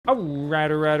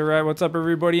Alright. What's up,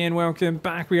 everybody, and welcome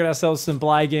back. We got ourselves some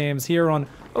Bly games here on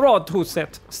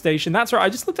Protoss Station. That's right, I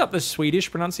just looked up the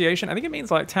Swedish pronunciation. I think it means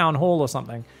like town hall or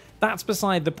something. That's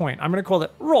beside the point. I'm going to call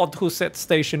it Protoss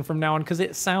Station from now on because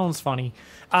it sounds funny.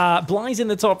 Bly's in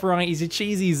the top right. He's a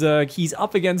cheesy Zerg. He's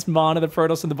up against MaNa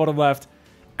Protoss in the bottom left.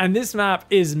 And this map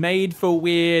is made for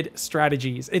weird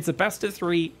strategies. It's a best of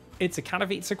 3. It's a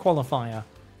Katowice qualifier.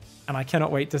 And I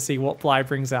cannot wait to see what Bly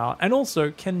brings out. And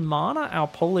also, can MaNa, our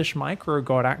Polish micro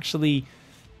god, actually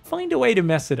find a way to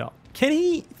mess it up? Can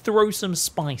he throw some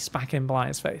spice back in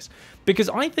Bly's face? Because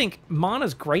I think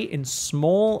MaNa's great in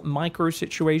small micro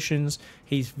situations.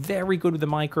 He's very good with the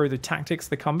micro, the tactics,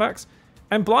 the comebacks.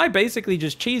 And Bly basically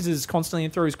just cheeses constantly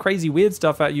and throws crazy weird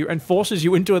stuff at you and forces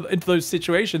you into those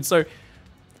situations. So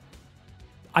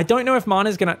I don't know if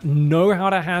MaNa's going to know how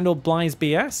to handle Bly's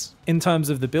BS in terms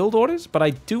of the build orders, but I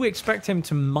do expect him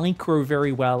to micro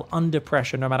very well under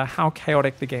pressure, no matter how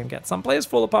chaotic the game gets. Some players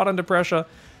fall apart under pressure,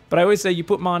 but I always say you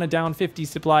put MaNa down 50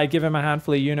 supply, give him a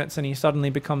handful of units, and he suddenly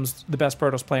becomes the best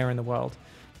Protoss player in the world.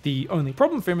 The only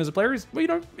problem for him as a player is, well, you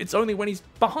know, it's only when he's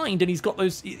behind and he's got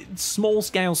those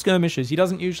small-scale skirmishes. He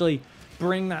doesn't usually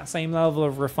bring that same level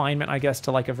of refinement, I guess,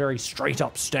 to like a very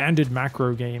straight-up standard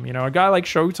macro game. You know, a guy like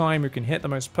Showtime who can hit the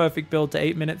most perfect build to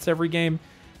 8 minutes every game,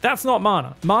 that's not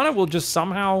MaNa. MaNa will just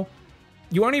somehow,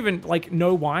 you won't even like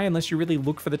know why unless you really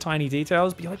look for the tiny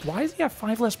details. But you're like, why does he have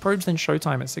 5 less probes than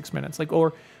Showtime at 6 minutes? Like,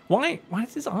 or why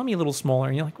is his army a little smaller?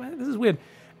 And you're like, well, this is weird.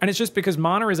 And it's just because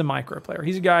MaNa is a micro player.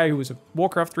 He's a guy who was a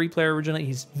Warcraft 3 player originally.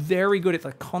 He's very good at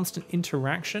the constant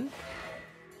interaction.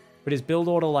 But his build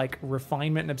order, like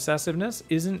refinement and obsessiveness,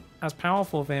 isn't as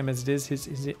powerful for him as it is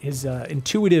his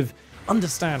intuitive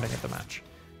understanding of the match.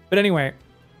 But anyway,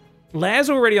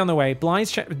 Lair's already on the way.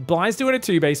 Bly's doing a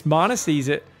 2-base. MaNa sees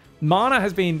it. MaNa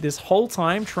has been this whole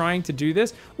time trying to do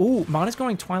this. Ooh, MaNa's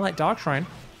going Twilight Dark Shrine.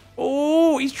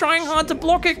 Oh, he's trying hard to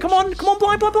block it. Come on,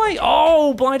 Bly.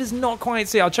 Oh, Bly does not quite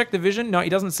see it. I'll check the vision. No, he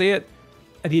doesn't see it.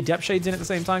 And the Adept Shade's in at the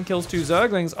same time, kills 2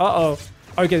 Zerglings. Uh-oh.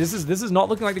 Okay, this is not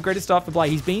looking like the greatest start for Bly.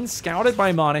 He's being scouted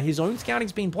by MaNa. His own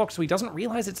scouting's being blocked, so he doesn't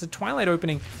realize it's a Twilight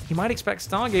opening. He might expect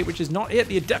Stargate, which is not it.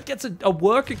 The Adept gets a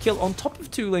worker kill on top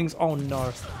of 2 Lings. Oh,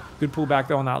 no. Good pullback,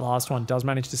 though, on that last one. Does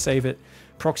manage to save it.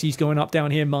 Proxy's going up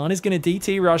down here. MaNa's going to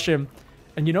DT rush him.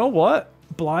 And you know what?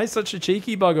 Bly's such a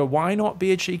cheeky bugger. Why not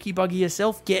be a cheeky bugger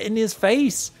yourself? Get in his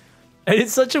face. And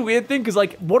it's such a weird thing, because,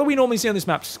 like, what do we normally see on this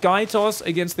map? Sky Toss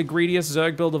against the greediest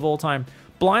Zerg build of all time.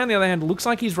 Bly, on the other hand, looks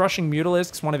like he's rushing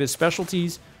Mutalisks, one of his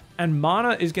specialties, and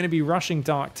MaNa is going to be rushing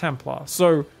Dark Templar.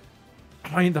 So,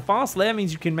 I mean, the fast lair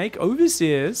means you can make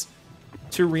Overseers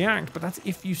to react, but that's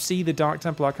if you see the Dark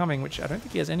Templar coming, which I don't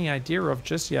think he has any idea of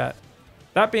just yet.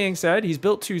 That being said, he's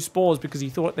built 2 Spores because he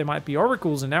thought they might be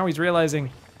Oracles, and now he's realizing,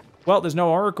 well, there's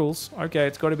no Oracles. Okay,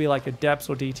 it's got to be like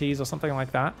Adepts or DTs or something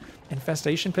like that.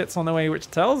 Infestation Pit's on the way, which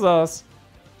tells us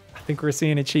I think we're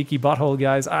seeing a cheeky butthole,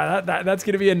 guys. That's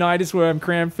going to be a Nidus Worm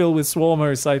cram filled with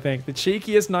Swarmos, I think. The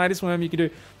cheekiest Nidus Worm you can do.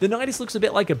 The Nidus looks a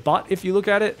bit like a butt if you look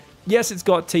at it. Yes, it's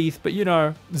got teeth, but you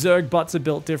know, Zerg butts are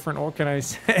built different, what can I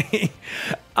say?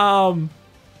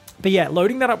 But yeah,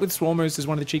 loading that up with Swarmos is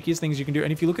one of the cheekiest things you can do.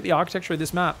 And if you look at the architecture of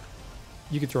this map,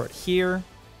 you can throw it here,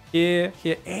 here,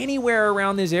 here. Anywhere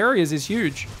around these areas is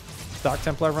huge. Dark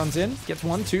Templar runs in, gets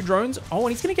 1, 2 drones. Oh,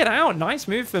 and he's going to get out. Nice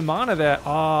move for MaNa there.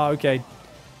 Oh, okay.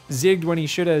 Zigged when he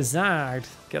should have zagged.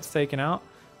 Gets taken out.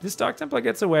 This Dark Templar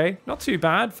gets away. Not too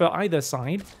bad for either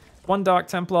side. 1 Dark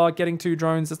Templar getting 2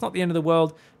 drones. That's not the end of the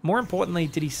world. More importantly,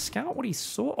 did he scout what he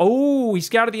saw? Oh, he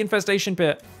scouted the Infestation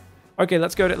Pit. Okay,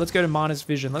 let's go to MaNa's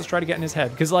vision. Let's try to get in his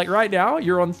head. Because like right now,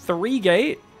 you're on 3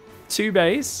 gate, 2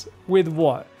 base with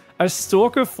what? A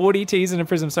Stalker, 40 Ts, and a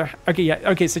Prism. So, okay, yeah.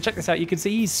 Okay, so check this out. You can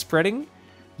see he's spreading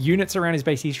units around his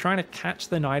base. He's trying to catch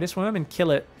the Nidus Worm and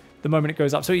kill it the moment it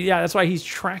goes up. So yeah, that's why he's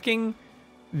tracking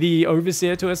the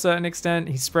Overseer to a certain extent.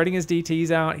 He's spreading his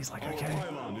DTs out. He's like, okay.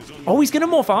 Oh, he's going to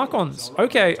morph Archons.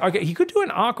 Okay, okay. He could do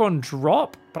an Archon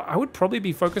drop, but I would probably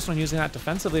be focused on using that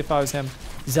defensively if I was him.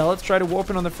 Zealots try to warp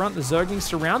in on the front. The Zerglings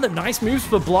surround them. Nice moves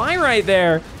for Bly right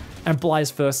there. And Bly's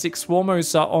first 6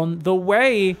 Swarmos are on the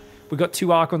way. We've got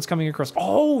 2 Archons coming across.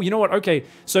 Oh, you know what? Okay,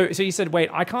 so you said, wait,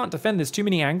 I can't defend. There's too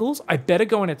many angles. I better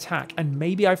go and attack. And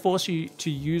maybe I force you to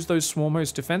use those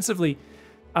Swarmos defensively.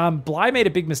 Bly made a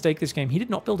big mistake this game. He did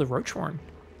not build a Roach Warren.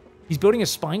 He's building a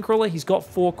Spinecrawler. He's got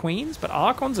 4 Queens, but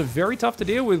Archons are very tough to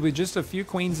deal with just a few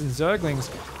Queens and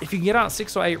Zerglings. If you can get out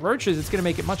 6 or 8 Roaches, it's going to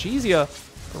make it much easier.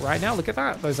 But right now, look at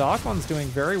that. Those Archons doing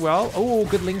very well. Oh,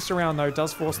 good links around, though.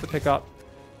 Does force the pickup.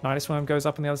 Nidus Worm goes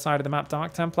up on the other side of the map.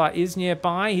 Dark Templar is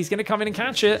nearby. He's going to come in and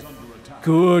catch it.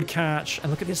 Good catch.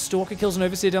 And look at this. Stalker kills an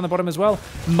Overseer down the bottom as well.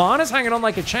 MaNa's hanging on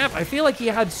like a champ. I feel like he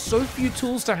had so few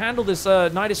tools to handle this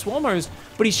Nidus Swarm host,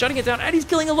 but he's shutting it down, and he's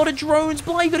killing a lot of drones.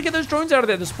 Bly, you gotta get those drones out of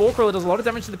there. The Spore Crawler does a lot of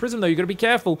damage to the Prism, though. You gotta be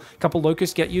careful. A couple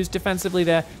Locusts get used defensively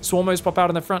there. Swarm hosts pop out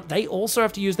in the front. They also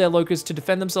have to use their Locusts to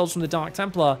defend themselves from the Dark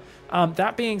Templar.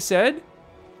 That being said,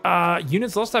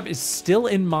 Units Lost Tab is still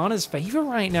in MaNa's favor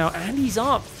right now, and he's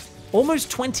up.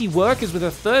 Almost 20 workers with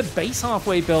a third base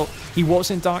halfway built. He walks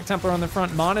in Dark Templar on the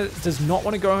front. MaNa does not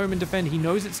want to go home and defend. He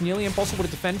knows it's nearly impossible to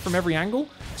defend from every angle,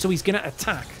 so he's going to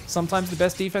attack. Sometimes the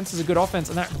best defense is a good offense,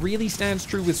 and that really stands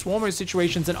true with Swarmo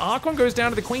situations. And Archon goes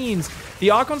down to the Queens. The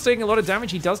Archon's taking a lot of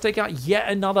damage. He does take out yet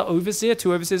another Overseer.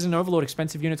 2 Overseers and Overlord.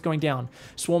 Expensive units going down.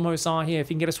 Swarm hosts are here. If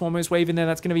you can get a Swarm host wave in there,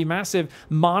 that's going to be massive.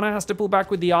 MaNa has to pull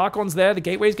back with the Archons there. The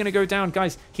Gateway's going to go down.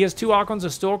 Guys, he has 2 Archons, a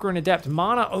Stalker, and Adept.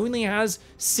 MaNa only has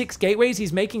 6 Gateways.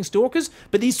 He's making Stalkers,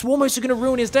 but these Swarm hosts are going to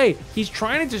ruin his day. He's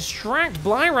trying to distract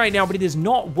Bly right now, but it is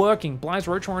not working. Bly's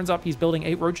Roach Horn's up. He's building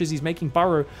 8 Roaches. He's making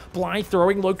Burrow. Bly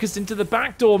throwing Locusts into the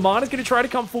back door. MaNa's going to try to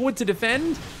come forward to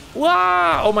defend.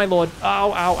 Wow! Oh my lord.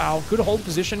 Ow, ow, ow. Good hold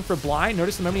position for Bly.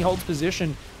 Notice the moment he holds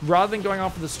position, rather than going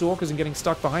after the Stalkers and getting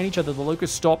stuck behind each other, the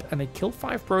Locusts stop and they kill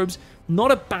 5 probes.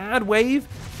 Not a bad wave,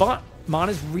 but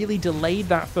MaNa's really delayed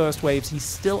that first wave. So he's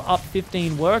still up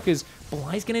 15 workers.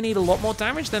 Bly's going to need a lot more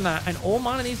damage than that, and all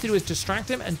MaNa needs to do is distract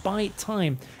him and buy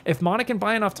time. If MaNa can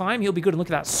buy enough time, he'll be good. And look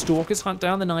at that. Stalkers hunt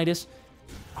down the Nidus.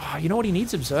 Oh, you know what? He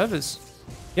needs observers.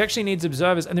 He actually needs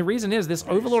observers, and the reason is this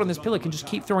Overlord on this pillar can just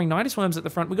keep throwing Nidus Worms at the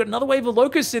front. We've got another wave of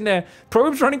Locusts in there.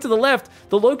 Probes running to the left.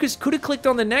 The Locust could have clicked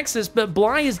on the Nexus, but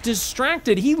Bly is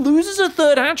distracted. He loses a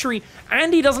third hatchery,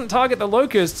 and he doesn't target the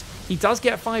Locusts. He does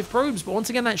get 5 probes, but once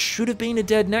again, that should have been a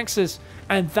dead Nexus,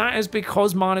 and that is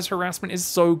because MaNa's harassment is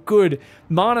so good.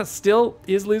 MaNa still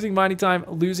is losing mining time,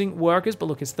 losing workers, but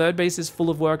look, his third base is full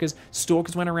of workers.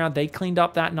 Stalkers went around. They cleaned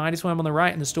up that Nidus Worm on the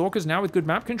right, and the Stalkers now with good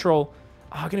map control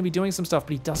are going to be doing some stuff,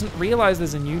 but he doesn't realize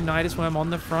there's a new Nidus Worm on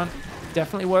the front.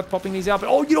 Definitely worth popping these out, but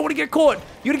oh, you don't want to get caught.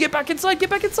 You got to get back inside. Get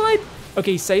back inside.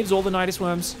 Okay, he saves all the Nidus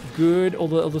Worms. Good. All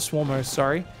the Swarm hosts,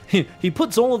 sorry. He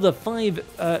puts all of the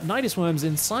 5 Nidus Worms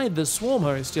inside the Swarm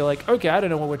host. You're like, okay, I don't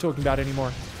know what we're talking about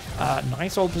anymore.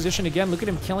 Nice old position again. Look at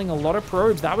him killing a lot of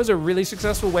probes. That was a really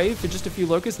successful wave for just a few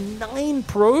Locusts. 9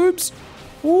 probes.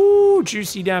 Ooh,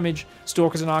 juicy damage.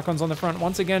 Stalkers and Archons on the front.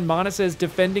 Once again, MaNa says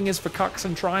defending is for cucks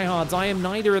and tryhards. I am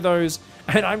neither of those,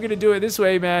 and I'm going to do it this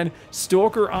way, man.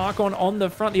 Stalker, Archon on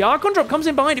the front. The Archon drop comes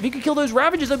in behind. If he could kill those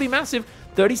Ravagers, that'd be massive.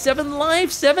 37 life,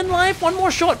 7 life, 1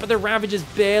 more shot, but the Ravagers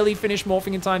barely finish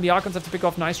morphing in time. The Archons have to pick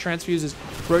off nice transfuses.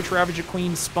 Roach Ravager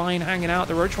Queen, Spine hanging out.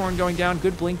 The Roach Horn going down.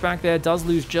 Good blink back there. Does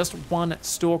lose just 1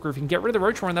 Stalker. If you can get rid of the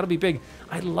Roach Horn, that'll be big.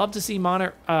 I'd love to see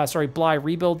Bly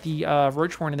rebuild the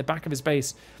Roach Horn in the back of his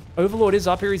base. Overlord is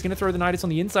up here. He's going to throw the Nidus on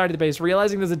the inside of the base,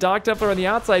 realizing there's a Dark Templar on the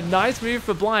outside. Nice move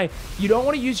for Bly. You don't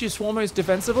want to use your Swarm host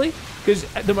defensively, because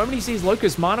at the moment he sees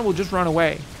Locust, MaNa will just run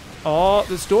away. Oh,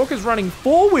 the Stalker's running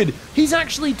forward. He's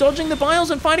actually dodging the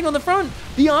Biles and fighting on the front.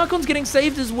 The Archon's getting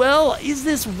saved as well. Is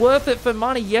this worth it for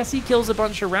MaNa? Yes, he kills a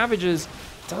bunch of Ravagers.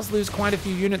 Does lose quite a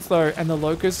few units though, and the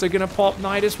Locusts are going to pop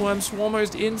Nidus Worm Swarm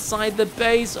host inside the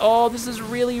base. Oh, this is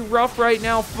really rough right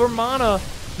now for MaNa.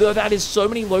 That is so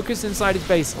many Locusts inside his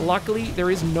base. Luckily,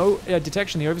 there is no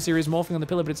detection. The Overseer is morphing on the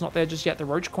pillar, but it's not there just yet. The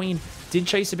Roach Queen did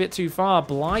chase a bit too far.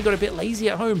 Bly got a bit lazy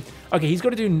at home. Okay, he's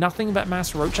got to do nothing but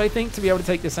mass Roach, I think, to be able to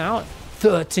take this out.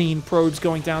 13 probes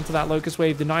going down to that Locust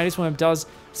wave. The Nidus Worm does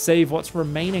save what's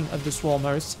remaining of the Swarm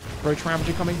hosts. Roach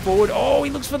Ravager coming forward. Oh, he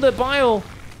looks for the Bile.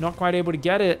 Not quite able to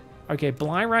get it. Okay,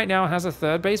 Bly right now has a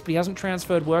third base, but he hasn't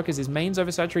transferred workers. His main's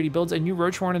oversaturated. He builds a new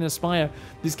Roach Horn and Aspire.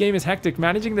 This game is hectic.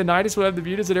 Managing the Nidus Worm, the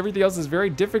Mutas, and everything else is very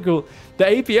difficult. The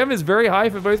APM is very high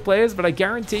for both players, but I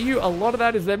guarantee you a lot of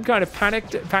that is them kind of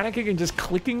panicking and just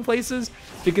clicking places,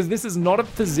 because this is not a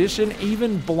position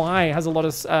even Bly has a lot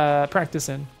of practice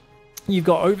in. You've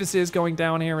got Overseers going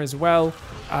down here as well.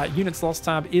 Units Lost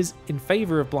tab is in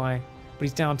favor of Bly, but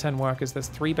he's down 10 workers. There's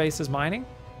 3 bases mining.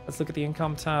 Let's look at the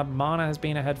income tab. MaNa has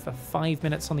been ahead for 5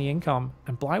 minutes on the income,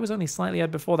 and Bly was only slightly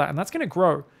ahead before that, and that's going to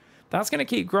grow. That's going to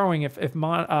keep growing if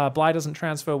Bly doesn't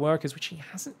transfer workers, which he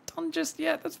hasn't done just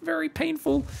yet. That's very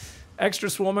painful. Extra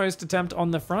Swarm host attempt on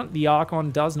the front. The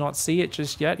Archon does not see it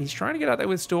just yet. He's trying to get out there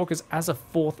with Stalkers as a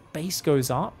 4th base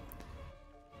goes up.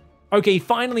 Okay, he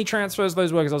finally transfers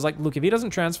those workers. I was like, look, if he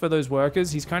doesn't transfer those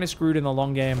workers, he's kind of screwed in the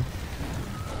long game.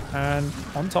 And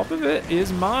on top of it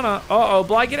is MaNa. Uh-oh,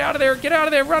 Bly, get out of there. Get out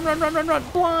of there. Run, run, run, run, run.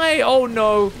 Bly. Oh,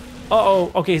 no. Uh-oh.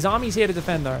 Okay, his army's here to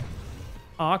defend, though.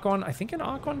 Archon. I think an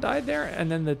Archon died there. And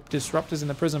then the Disruptors in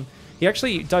the Prism. He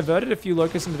actually diverted a few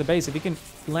Locusts into the base. If he can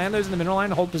land those in the mineral line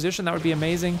and hold position, that would be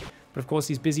amazing. But of course,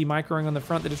 he's busy microing on the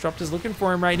front. The Disruptor's looking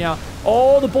for him right now.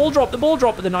 Oh, the ball drop, but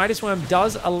the Nidus Worm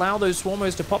does allow those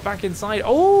Swarmos to pop back inside.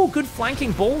 Oh, good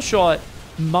flanking ball shot.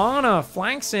 MaNa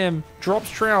flanks him, drops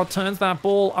Trow, turns that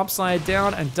ball upside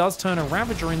down, and does turn a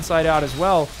Ravager inside out as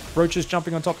well. Roaches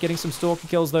jumping on top, getting some Stalker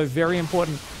kills, though. Very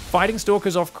important. Fighting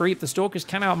Stalkers off creep. The Stalkers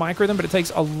can out-micro them, but it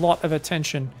takes a lot of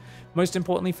attention. Most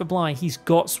importantly for Bly, he's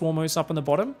got Swarmos up on the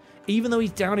bottom. Even though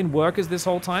he's down in workers this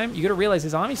whole time, you got to realize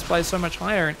his army supply is so much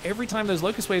higher, and every time those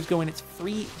Locust Waves go in, it's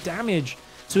free damage.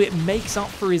 So it makes up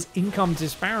for his income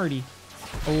disparity.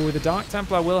 Oh, the Dark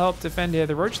Templar will help defend here.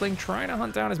 The Roachling trying to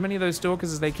hunt down as many of those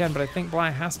Stalkers as they can, but I think Bly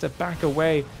has to back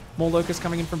away. More Locusts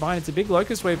coming in from behind. It's a big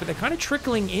Locust Wave, but they're kind of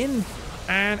trickling in.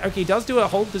 And, okay, he does do a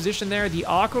hold position there. The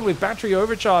Archon with Battery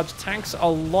Overcharge tanks a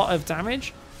lot of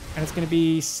damage. And it's going to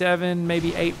be 7,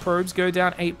 maybe 8 probes go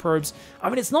down. 8 probes. I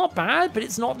mean, it's not bad, but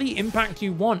it's not the impact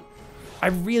you want. I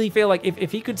really feel like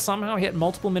if he could somehow hit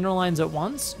multiple mineral lines at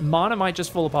once, MaNa might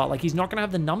just fall apart. Like, he's not going to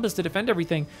have the numbers to defend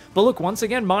everything. But look, once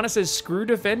again, MaNa says, screw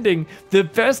defending. The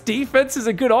best defense is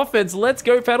a good offense. Let's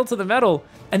go pedal to the metal.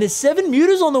 And there's 7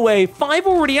 Mutas on the way. 5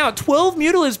 already out. 12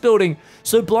 Mutalists building.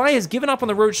 So Bly has given up on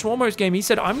the Roach Swarmos game. He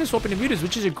said, I'm going to swap into Mutas,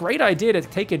 which is a great idea to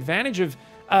take advantage of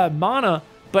MaNa.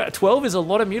 But 12 is a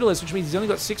lot of Mutalisks, which means he's only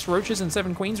got 6 Roaches and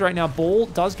 7 Queens right now. Ball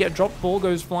does get dropped. Ball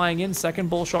goes flying in. Second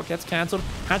ball shot gets cancelled.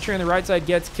 Hatchery on the right side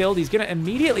gets killed. He's going to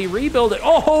immediately rebuild it.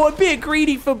 Oh, a bit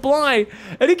greedy for Bly.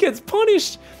 And he gets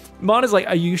punished. MaNa's like,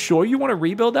 are you sure you want to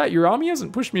rebuild that? Your army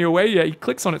hasn't pushed me away yet. He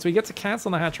clicks on it, so he gets a cancel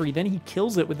on the Hatchery. Then he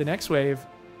kills it with the next wave.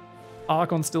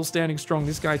 Archon still standing strong.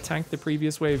 This guy tanked the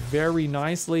previous wave very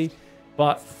nicely.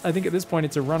 But I think at this point,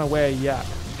 it's a runaway. Yeah,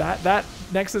 that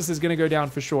Nexus is going to go down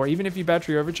for sure. Even if you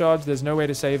battery overcharge, there's no way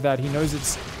to save that. He knows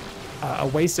it's a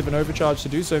waste of an overcharge to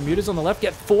do so. Mutas on the left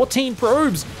get 14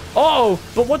 probes. Oh,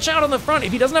 but watch out on the front.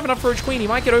 If he doesn't have enough Roach Queen, he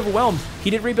might get overwhelmed. He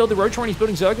did rebuild the Roach Horn. He's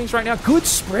building Zerglings right now. Good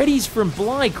spreadies from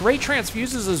Bly. Great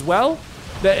transfuses as well.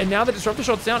 And now the Disruptor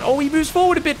shot's down. Oh, he moves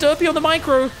forward a bit. Derpy on the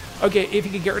micro. Okay, if he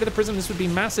could get rid of the Prism, this would be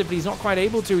massive, but he's not quite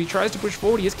able to. He tries to push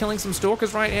forward. He is killing some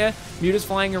Stalkers right here. Muta's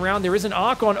flying around. There is an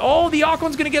Archon. Oh, the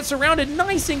Archon's going to get surrounded.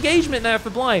 Nice engagement there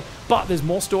for Bly. But there's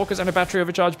more Stalkers and a battery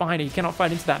overcharge behind it. He cannot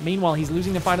fight into that. Meanwhile, he's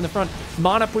losing the fight in the front.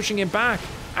 MaNa pushing him back.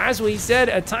 As we said,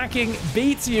 attacking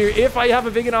beats you. If I have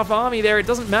a big enough army there, it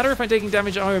doesn't matter if I'm taking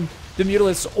damage at home. The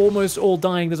Mutalisks almost all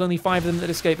dying. There's only 5 of them that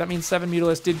escape. That means 7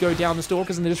 Mutalisks did go down. The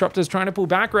Stalkers and the Disruptors trying to pull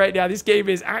back right now. This game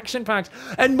is action-packed.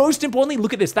 And most importantly,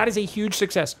 look at this. That is a huge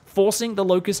success. Forcing the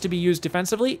Locust to be used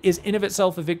defensively is in of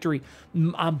itself a victory.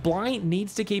 Bly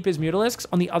needs to keep his Mutalisks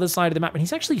on the other side of the map. And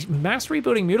he's actually mass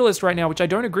rebuilding Mutalisks right now, which I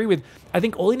don't agree with. I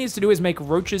think all he needs to do is make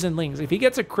Roaches and Lings. If he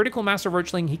gets a critical mass of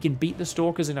Roachling, he can beat the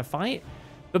Stalkers in a fight.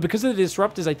 But because of the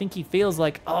Disruptors, I think he feels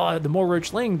like, oh, the more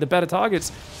Roachling, the better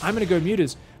targets. I'm going to go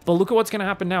Mutas. But look at what's going to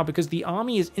happen now, because the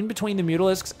army is in between the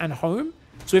Mutalisks and home.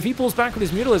 So if he pulls back with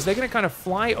his Mutalisks, they're going to kind of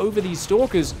fly over these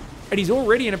Stalkers. And he's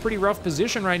already in a pretty rough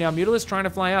position right now. Mutalisks trying to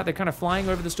fly out. They're kind of flying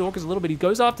over the Stalkers a little bit. He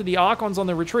goes after the Archons on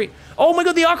the retreat. Oh my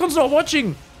god, the Archon's not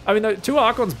watching! I mean, the 2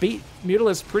 Archons beat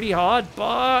Mutalisks pretty hard,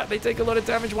 but they take a lot of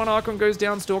damage. 1 Archon goes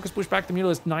down. Stalkers push back the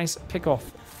Mutalisks. Nice pick-off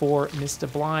for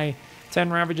Mr. Bly. 10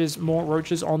 Ravages, more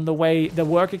Roaches on the way. The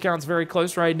worker count's very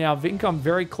close right now. Income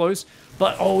very close.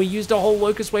 But, oh, he used a whole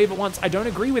Locust Wave at once. I don't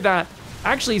agree with that.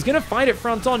 Actually, he's going to fight it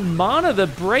front on. MaNa, the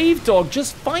brave dog,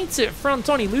 just fights it front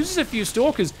on. He loses a few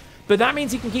Stalkers, but that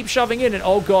means he can keep shoving in. And,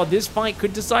 oh, God, this fight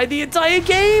could decide the entire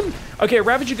game. Okay,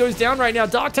 Ravager goes down right now.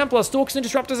 Dark Templar, Stalkers and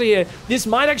Disruptors are here. This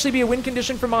might actually be a win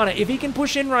condition for MaNa if he can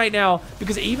push in right now,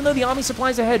 because even though the army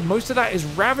supplies ahead, most of that is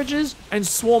Ravagers and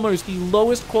Swarmos, the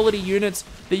lowest quality units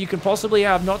that you can possibly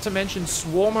have. Not to mention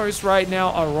Swarmos right now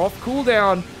are off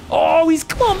cooldown. Oh, he's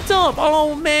clumped up.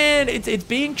 Oh, man. It's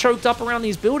being choked up around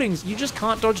these buildings. You just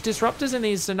can't dodge Disruptors in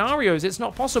these scenarios. It's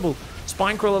not possible.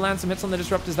 Spinecrawler lands some hits on the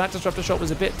Disruptors. That Disruptor shot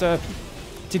was a bit...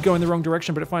 did go in the wrong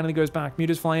direction, but it finally goes back.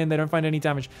 Mutas fly in. They don't find any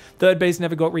damage. 3rd base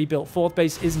never got rebuilt. 4th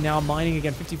base is now mining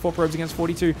again. 54 probes against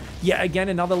 42. Yet again,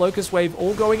 another Locust Wave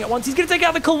all going at once. He's going to take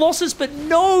out the Colossus, but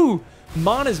no!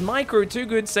 MaNa's micro too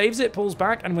good. Saves it, pulls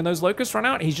back, and when those Locusts run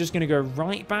out, he's just going to go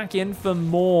right back in for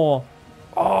more.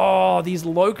 Oh, these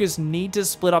Locusts need to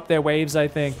split up their waves, I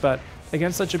think, but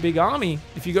against such a big army,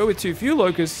 if you go with too few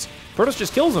Locusts, Protoss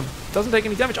just kills him. Doesn't take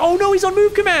any damage. Oh no, he's on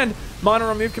move command! MaNa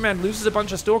on move command, loses a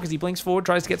bunch of Stalkers. He blinks forward,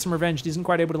 tries to get some revenge. Isn't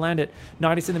quite able to land it.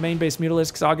 Nidus in the main base.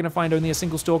 Mutalisks are going to find only a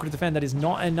single Stalker to defend. That is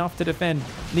not enough to defend.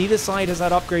 Neither side has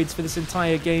had upgrades for this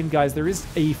entire game, guys. There is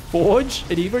a Forge.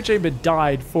 An Evo Chamber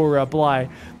died for Bly,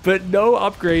 but no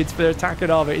upgrades for attack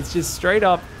and armor. It's just straight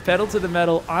up, pedal to the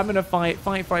metal. I'm going to fight,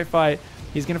 fight, fight, fight.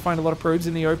 He's going to find a lot of probes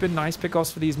in the open. Nice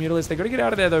pickoffs for these Mutalisks. They got to get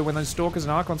out of there, though, when those Stalkers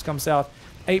and Archons come south.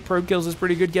 8 probe kills is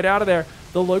pretty good. Get out of there.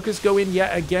 The Locusts go in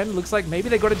yet again. Looks like maybe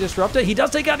they got a Disruptor. He does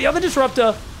take out the other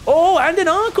Disruptor. Oh, and an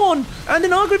Archon. And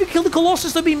an Archon. If he killed the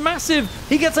Colossus, that'd be massive.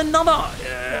 He gets another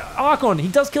Archon. He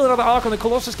does kill another Archon. The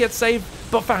Colossus gets saved.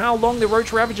 But for how long? The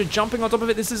Roach Ravager jumping on top of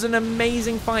it. This is an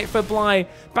amazing fight for Bly.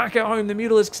 Back at home, the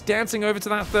Mutalisks dancing over to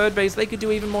that third base. They could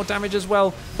do even more damage as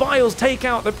well. Biles take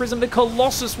out the Prism. The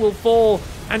Colossus will fall.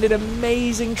 And an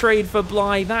amazing trade for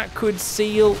Bly. That could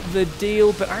seal the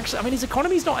deal. But actually, I mean, his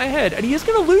economy's not ahead. And he is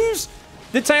going to lose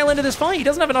the tail end of this fight. He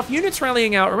doesn't have enough units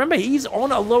rallying out. Remember, he's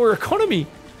on a lower economy.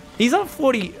 He's up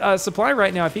 40 supply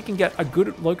right now. If he can get a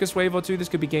good Locust Wave or two, this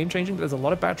could be game-changing. But there's a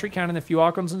lot of battery cannon, a few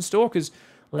Archons and Stalkers.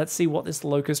 Let's see what this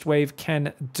Locust Wave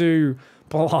can do.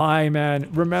 Bly, man.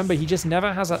 Remember, he just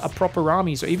never has a proper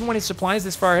army. So even when his supply is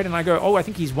this far ahead and I go, oh, I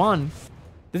think he's won.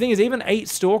 The thing is, even 8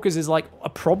 Stalkers is like a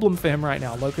problem for him right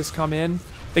now. Locusts come in.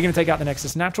 They're going to take out the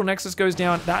Nexus. Natural Nexus goes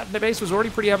down. The base was already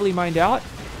pretty heavily mined out.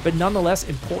 But nonetheless,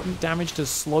 important damage to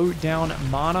slow down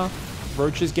MaNa.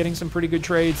 Roach is getting some pretty good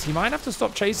trades. He might have to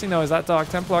stop chasing, though, as that Dark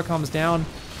Templar comes down.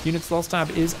 Units lost tab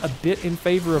is a bit in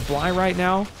favor of Bly right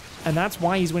now. And that's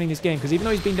why he's winning this game. Because even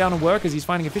though he's been down on workers, he's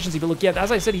finding efficiency. But look, yeah,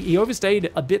 as I said, he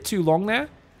overstayed a bit too long there.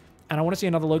 And I want to see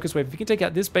another Locust Wave. If he can take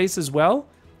out this base as well,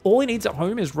 all he needs at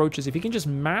home is Roaches. If he can just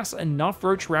mass enough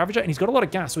Roach Ravager, and he's got a lot of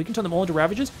gas, so he can turn them all into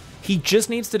Ravagers. He just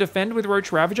needs to defend with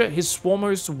Roach Ravager. His Swarm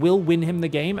Hosts will win him the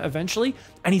game eventually.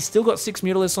 And he's still got 6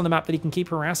 Mutalisks on the map that he can keep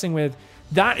harassing with.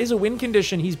 That is a win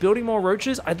condition. He's building more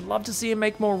Roaches. I'd love to see him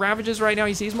make more Ravagers right now.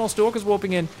 He sees more Stalkers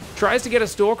warping in. Tries to get a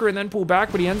Stalker and then pull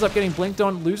back, but he ends up getting blinked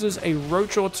on. Loses a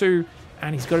Roach or two.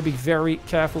 And he's got to be very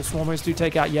careful. Swarmos do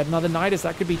take out yet another Nidus.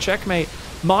 That could be checkmate.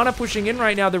 MaNa pushing in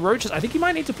right now. The Roaches, I think he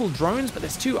might need to pull drones, but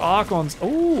there's 2 Archons.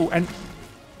 Oh, and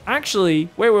actually,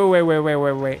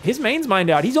 wait. His main's mined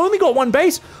out. He's only got 1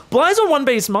 base. Bly's on 1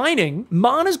 base mining.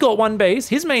 MaNa's got 1 base.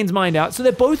 His main's mined out. So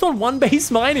they're both on 1 base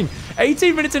mining.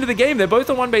 18 minutes into the game, they're both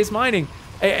on 1 base mining.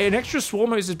 An extra Swarm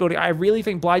Host is building. I really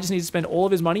think Bly just needs to spend all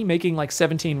of his money making like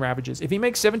 17 Ravagers. If he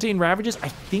makes 17 Ravagers, I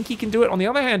think he can do it. On the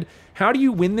other hand, how do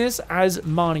you win this as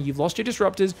MaNa? You've lost your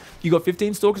Disruptors. You got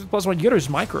 15 Stalkers with +1. You got to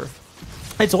just micro.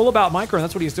 It's all about micro, and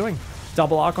that's what he's doing.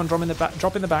 Double Archon drop in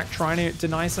the back, trying to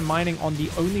deny some mining on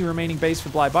the only remaining base for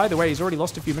Bly. By the way, he's already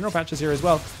lost a few mineral patches here as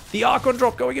well. The Archon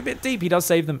drop going a bit deep. He does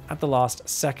save them at the last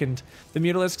second. The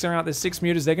Mutalisks are out. There's 6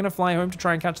 Mutas. They're going to fly home to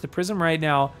try and catch the Prism right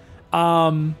now.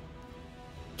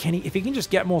 If he can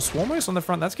just get more Swarmos on the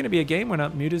front, that's going to be a game winner.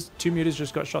 2 Mutas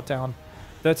just got shot down.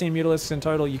 13 Mutalisks in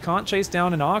total. You can't chase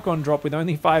down an Archon drop with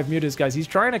only 5 Mutas, guys. He's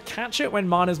trying to catch it when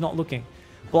MaNa's not looking.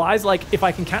 Bly's like, if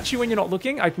I can catch you when you're not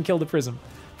looking, I can kill the Prism.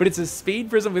 But it's a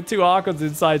speed Prism with 2 Archons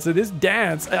inside. So this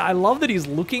dance, I love that he's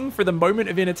looking for the moment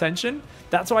of inattention.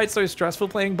 That's why it's so stressful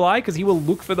playing Bly, because he will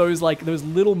look for those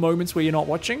little moments where you're not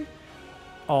watching.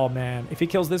 Oh man, if he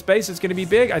kills this base, it's going to be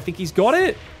big. I think he's got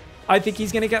it. I think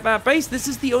he's going to get that base. This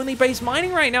is the only base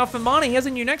mining right now for MaNa. He has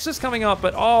a new Nexus coming up,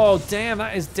 but oh, damn,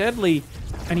 that is deadly.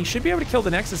 And he should be able to kill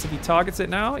the Nexus if he targets it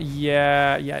now.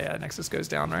 Yeah. Nexus goes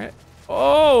down, right?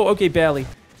 Oh, okay, barely.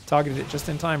 Targeted it just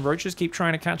in time. Roaches keep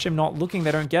trying to catch him, not looking.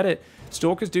 They don't get it.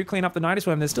 Stalkers do clean up the Nidus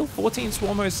Worm. There's still 14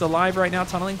 Swarm Hosts alive right now.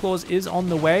 Tunneling Claws is on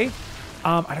the way.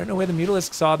 I don't know where the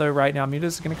Mutalisks are, though, right now.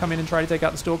 Mutalisks are going to come in and try to take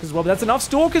out the Stalkers as well. But that's enough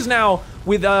Stalkers now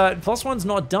with +1's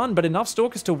not done, but enough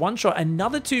Stalkers to one-shot.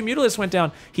 Another 2 Mutalisks went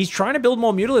down. He's trying to build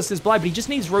more Mutalisks as Bly, but he just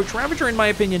needs Roach Ravager, in my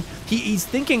opinion. He's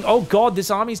thinking, oh, God, this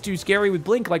army's too scary with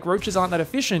Blink. Like, Roaches aren't that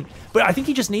efficient. But I think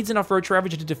he just needs enough Roach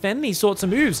Ravager to defend these sorts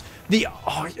of moves. The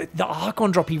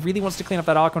Archon drop. He really wants to clean up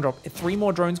that Archon drop. 3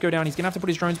 more drones go down. He's going to have to put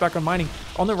his drones back on mining.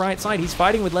 On the right side, he's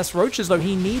fighting with less Roaches, though.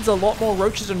 He needs a lot more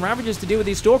Roaches and Ravagers to deal with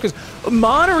these Stalkers.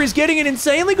 MaNa is getting an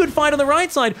insanely good fight on the right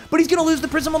side, but he's going to lose the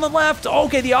Prism on the left.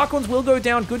 Okay, the Archons will go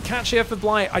down. Good catch here for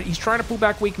Bly. He's trying to pull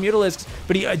back weak Mutalisks,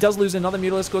 but he does lose another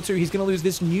Mutalisk or 2. He's going to lose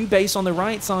this new base on the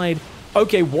right side.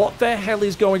 Okay, what the hell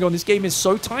is going on? This game is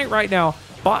so tight right now,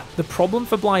 but the problem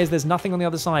for Bly is there's nothing on the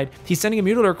other side. He's sending a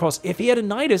Mutilator across. If he had a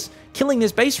Nidus killing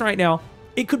this base right now,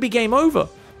 it could be game over.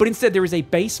 But instead, there is a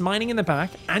base mining in the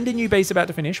back and a new base about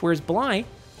to finish, whereas Bly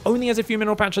only has a few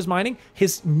mineral patches mining.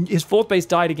 His 4th base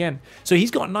died again. So he's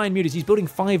got 9 Mutas. He's building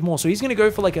 5 more. So he's going to go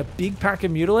for like a big pack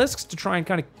of Mutalisks to try and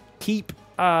kind of keep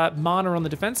MaNa on the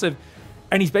defensive.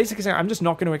 And he's basically saying, I'm just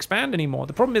not going to expand anymore.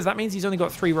 The problem is that means he's only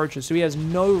got 3 Roaches. So he has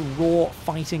no raw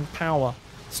fighting power.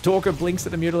 Stalker blinks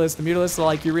at the Mutalisks. The Mutalisks are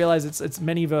like, you realize it's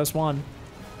many versus 1.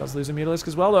 Does lose a Mutalisk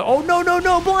as well, though. Oh, no, no,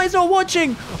 no. Bly's not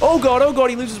watching. Oh, God.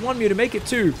 He loses one Muta. Make it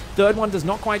 2. Third one does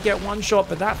not quite get 1 shot,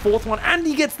 but that 4th one, and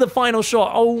he gets the final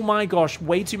shot. Oh, my gosh.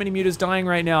 Way too many Mutas dying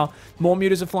right now. More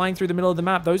Mutas are flying through the middle of the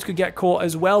map. Those could get caught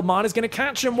as well. MaNa's going to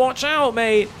catch him. Watch out,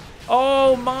 mate.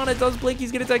 Oh, MaNa does blink.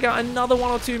 He's going to take out another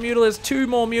 1 or 2 Mutalisks. 2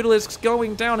 more Mutalisks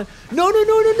going down. No,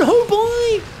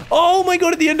 Bly! Oh my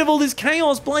god, at the end of all this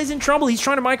chaos, Bly's in trouble. He's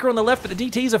trying to micro on the left, but the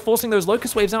DTs are forcing those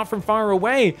Locust Waves out from far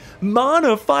away.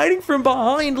 MaNa fighting from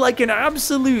behind like an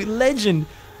absolute legend.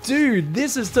 Dude,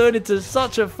 this has turned into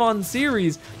such a fun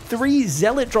series. 3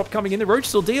 Zealot drop coming in. The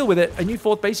Roaches will deal with it. A new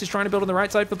 4th base is trying to build on the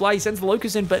right side for Bly. He sends the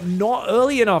Locust in, but not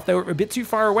early enough. They were a bit too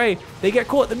far away. They get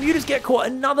caught. The Mutas get caught.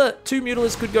 Another 2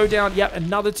 Mutalisks could go down. Yep,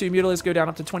 another 2 Mutalisks go down.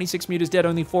 Up to 26 Mutas dead,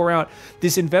 only 4 out.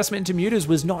 This investment into Mutas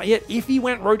was not yet. If he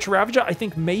went Roach Ravager, I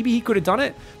think maybe he could have done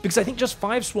it. Because I think just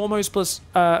 5 Swarmos plus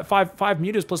 5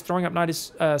 Mutas plus throwing up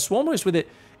Nidus Swarmos with it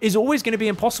is always going to be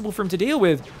impossible for him to deal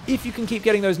with if you can keep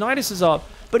getting those Niduses up.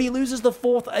 But he loses the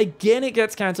 4th. Again, it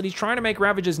gets cancelled. He's trying to make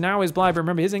Ravagers now as Bly, but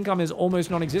remember, his income is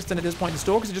almost non-existent at this point. The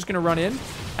Stalkers are just going to run in,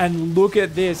 and look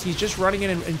at this. He's just running in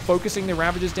and focusing the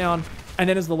Ravagers down. And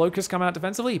then as the Locusts come out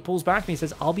defensively, he pulls back and he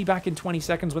says, I'll be back in 20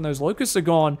 seconds when those Locusts are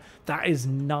gone. That is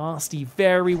nasty.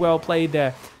 Very well played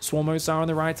there. Swarmos are on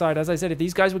the right side. As I said, if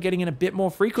these guys were getting in a bit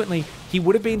more frequently, he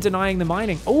would have been denying the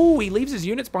mining. Oh, he leaves his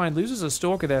units behind, loses a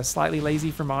Stalker there. Slightly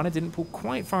lazy from MaNa. Didn't pull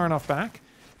quite far enough back.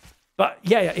 But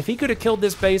yeah, if he could have killed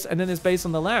this base and then this base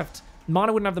on the left,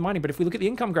 MaNa wouldn't have the mining. But if we look at the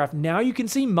income graph, now you can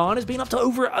see MaNa's been up to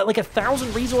over like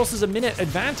 1,000 resources a minute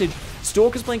advantage.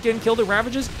 Stalkers blink in, kill the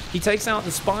Ravagers. He takes out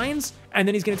the Spines, and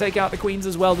then he's going to take out the Queens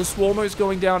as well. The Swarmos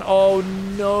going down. Oh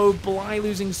no, Bly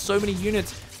losing so many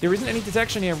units. There isn't any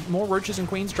detection here. More Roaches and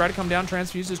Queens try to come down.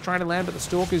 Transfusers try to land, but the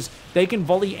Stalkers, they can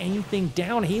volley anything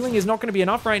down. Healing is not going to be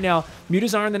enough right now.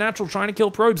 Mutas are in the natural trying to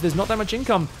kill probes. There's not that much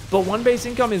income, but 1 base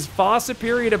income is far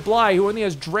superior to Bly, who only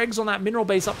has dregs on that mineral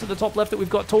base up to the top left that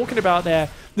we've got talking about there.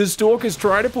 The Stalkers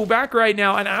try to pull back right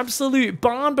now. An absolute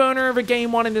barn burner of a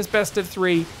game 1 in this best of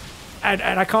 3. And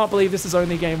I can't believe this is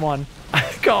only game 1. I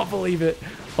can't believe it.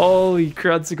 Holy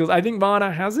crudsicles. I think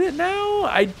MaNa has it now.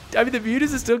 I mean, the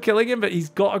Mutas are still killing him, but he's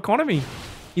got economy.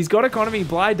 He's got economy.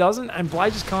 Bly doesn't, and Bly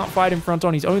just can't fight him front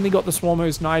on. He's only got the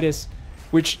Swarmos Nidus,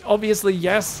 which obviously,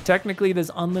 yes, technically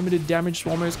there's unlimited damage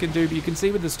Swarmos can do, but you can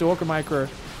see with the Stalker Micro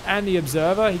and the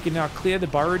Observer, he can now clear the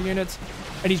burrowed units,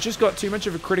 and he's just got too much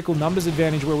of a critical numbers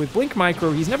advantage, where with Blink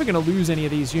Micro, he's never going to lose any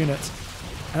of these units.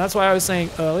 And that's why I was saying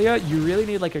earlier, you really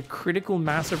need like a critical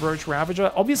massive Roach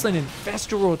Ravager. Obviously an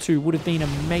Infestor or 2 would have been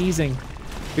amazing.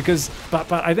 Because, but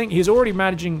I think he's already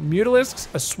managing Mutalisks,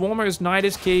 a Swarmos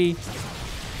Nidus Key,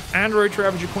 and Roach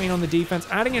Ravager Queen on the defense.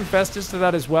 Adding Infestors to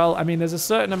that as well. I mean, there's a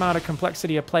certain amount of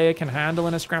complexity a player can handle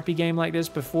in a scrappy game like this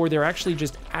before they're actually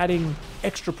just adding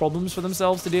extra problems for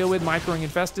themselves to deal with, microing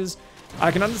Infestors.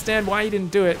 I can understand why he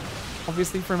didn't do it.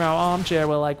 Obviously, from our armchair,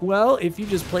 we're like, well, if you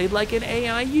just played like an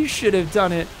AI, you should have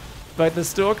done it. But the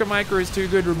Stalker Micro is too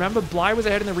good. Remember, Bly was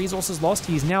ahead in the resources lost.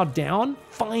 He's now down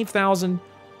 5,000,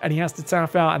 and he has to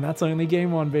tap out, and that's only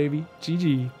game 1, baby.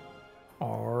 GG.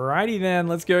 Alrighty then,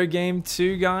 let's go game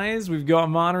 2, guys. We've got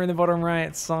MaNa in the bottom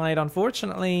right side.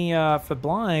 Unfortunately for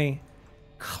Bly,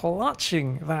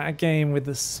 clutching that game with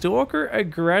the Stalker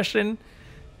aggression.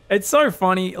 It's so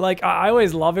funny. Like, I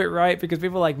always love it, right? Because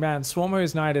people are like, man,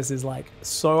 Swarmos Nidus is like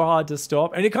so hard to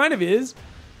stop. And it kind of is.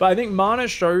 But I think MaNa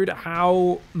showed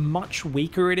how much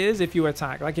weaker it is if you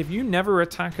attack. Like, if you never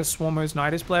attack a Swarmos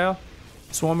Nidus player,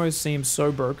 Swarmos seem so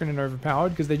broken and overpowered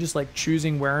because they're just like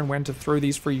choosing where and when to throw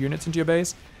these free units into your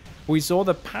base. We saw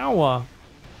the power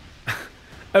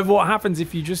of what happens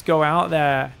if you just go out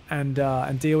there and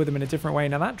deal with them in a different way.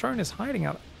 Now, that drone is hiding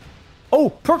out. Oh,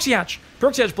 Proxy Hatch.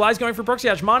 Proxy Hatch. Bly's going for Proxy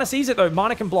Hatch. MaNa sees it, though.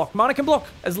 MaNa can block. MaNa can block.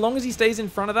 As long as he stays in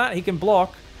front of that, he can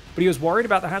block. But he was worried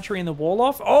about the hatchery and the wall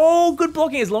off. Oh, good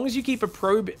blocking. As long as you keep a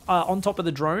probe on top of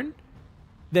the drone,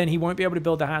 then he won't be able to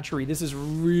build the hatchery. This is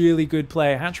really good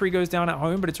play. Hatchery goes down at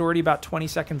home, but it's already about 20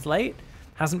 seconds late.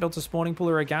 Hasn't built a spawning pool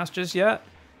or a gas just yet.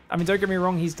 I mean, don't get me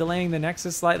wrong, he's delaying the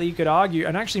Nexus slightly, you could argue.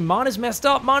 And actually, MaNa's messed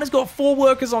up. MaNa's got 4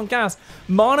 workers on gas.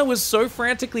 MaNa was so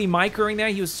frantically microing there.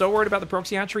 He was so worried about the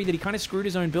proxy hatchery that he kind of screwed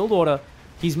his own build order.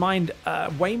 He's mined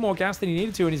way more gas than he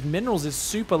needed to, and his minerals is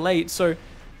super late. So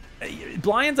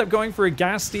Bly ends up going for a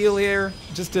gas steal here,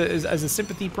 just as a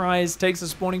sympathy prize, takes a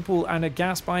spawning pool and a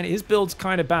gas mine. His build's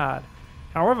kind of bad.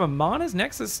 However, MaNa's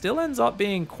Nexus still ends up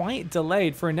being quite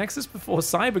delayed. For a Nexus before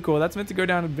Cybercore, that's meant to go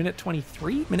down to minute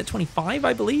 23, minute 25,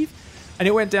 I believe. And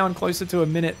it went down closer to a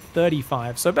minute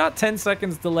 35. So about 10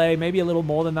 seconds delay, maybe a little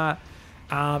more than that.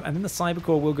 And then the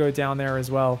Cybercore will go down there as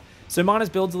well. So MaNa's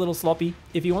build's a little sloppy.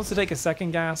 If he wants to take a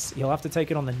second gas, he'll have to take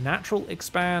it on the natural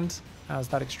expand, as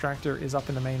that extractor is up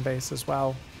in the main base as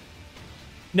well.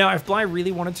 Now, if Bly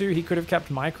really wanted to, he could have kept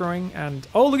microing and...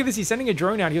 Oh, look at this. He's sending a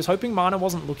drone out. He was hoping MaNa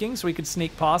wasn't looking so he could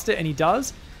sneak past it, and he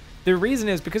does. The reason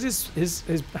is because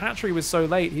his hatchery was so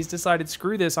late, he's decided,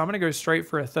 screw this, I'm going to go straight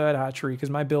for a third hatchery because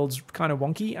my build's kind of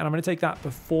wonky, and I'm going to take that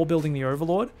before building the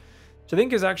Overlord, which I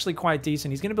think is actually quite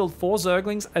decent. He's going to build 4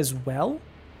 Zerglings as well.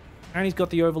 And he's got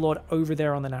the Overlord over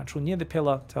there on the natural, near the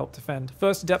pillar to help defend.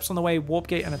 First Adepts on the way, Warp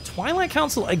Gate, and a Twilight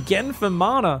Council again for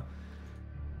MaNa.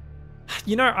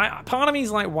 You know, part of me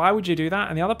is like, why would you do that?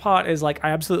 And the other part is like,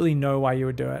 I absolutely know why you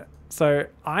would do it. So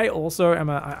I also am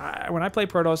when I play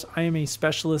Protoss, I am a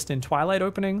specialist in Twilight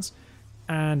openings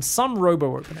and some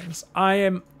Robo openings. I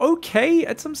am okay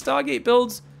at some Stargate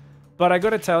builds, but I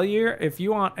gotta tell you, if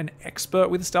you aren't an expert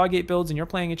with Stargate builds and you're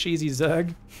playing a cheesy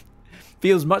Zerg,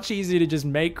 feels much easier to just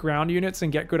make ground units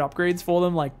and get good upgrades for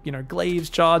them, like, you know, Glaives,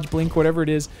 Charge, Blink, whatever it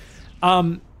is.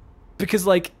 Because,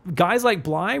 like, guys like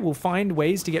Bly will find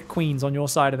ways to get queens on your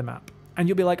side of the map. And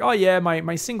you'll be like, oh, yeah,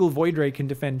 my single Void Ray can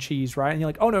defend cheese, right? And you're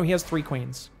like, oh, no, he has 3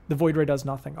 queens. The Void Ray does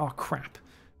nothing. Oh, crap.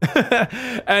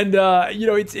 And, you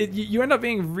know, you end up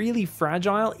being really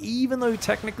fragile, even though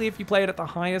technically if you play it at the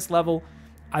highest level,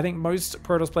 I think most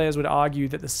Protoss players would argue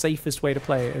that the safest way to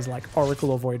play it is, like, Oracle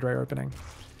or Void Ray opening.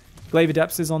 Glaive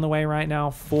Adepts is on the way right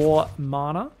now for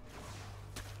MaNa.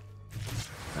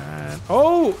 And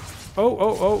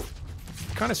oh.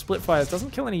 Kind of split fires.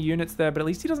 Doesn't kill any units there, but at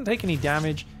least he doesn't take any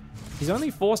damage. He's only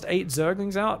forced 8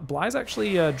 Zerglings out. Bly's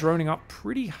actually droning up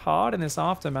pretty hard in this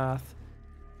Aftermath.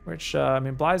 Which, I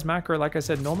mean, Bly's macro, like I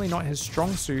said, normally not his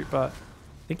strong suit, but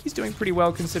I think he's doing pretty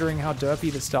well considering how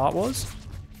derpy the start was.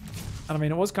 And I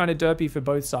mean, it was kind of derpy for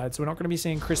both sides, so we're not going to be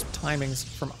seeing crisp timings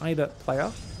from either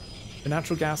player. The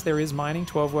natural gas there is mining.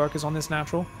 12 workers on this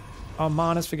natural. Oh,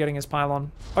 MaNa's forgetting his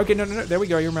pylon. Okay, no. There we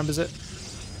go. He remembers it.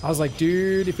 I was like,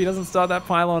 dude, if he doesn't start that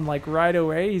pylon like right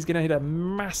away, he's going to hit a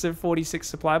massive 46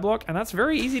 supply block. And that's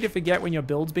very easy to forget when your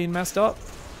build's being messed up.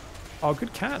 Oh,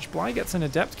 good catch. Bly gets an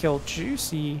Adept kill.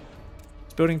 Juicy.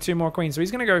 He's building 2 more queens. So he's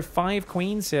going to go 5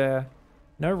 queens here.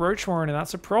 No Roach Warren, and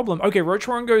that's a problem. Okay, Roach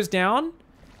Warren goes down.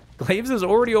 Glaives is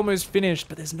already almost finished,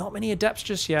 but there's not many Adepts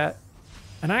just yet.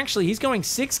 And actually, he's going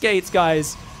 6 gates,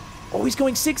 guys. Oh, he's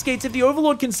going 6 gates. If the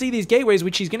Overlord can see these gateways,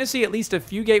 which he's going to see at least a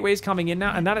few gateways coming in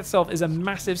now, and that itself is a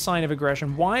massive sign of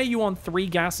aggression. Why are you on 3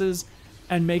 gases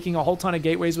and making a whole ton of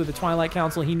gateways with the Twilight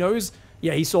Council? He knows.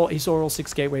 Yeah, he saw all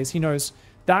 6 gateways. He knows.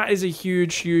 That is a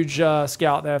huge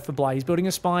scout there for Bly. He's building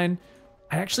a spine.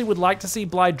 I actually would like to see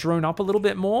Bly drone up a little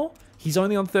bit more. He's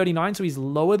only on 39, so he's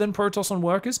lower than Protoss on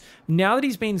workers. Now that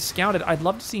he's been scouted, I'd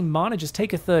love to see MaNa just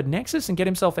take a 3rd Nexus and get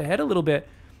himself ahead a little bit,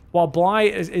 while Bly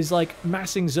is like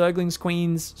massing Zerglings,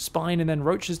 Queens, Spine, and then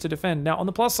Roaches to defend. Now, on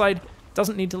the plus side,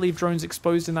 doesn't need to leave drones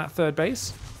exposed in that 3rd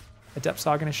base. Adepts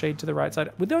are going to shade to the right side.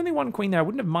 With only 1 Queen there, I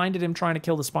wouldn't have minded him trying to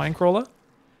kill the Spine Crawler.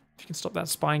 If you can stop that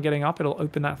Spine getting up, it'll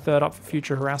open that 3rd up for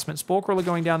future harassment. Spore Crawler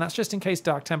going down, that's just in case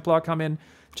Dark Templar come in.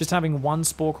 Just having 1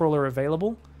 Spore Crawler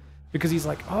available. Because he's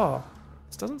like, oh,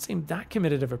 this doesn't seem that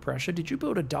committed of a pressure. Did you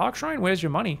build a Dark Shrine? Where's your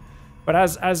money? But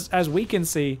as we can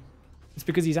see, it's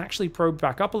because he's actually probed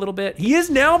back up a little bit. He is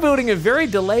now building a very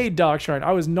delayed Dark Shrine.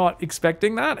 I was not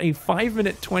expecting that. A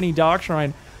 5-minute 20 Dark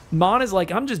Shrine. MaNa's like,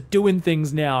 I'm just doing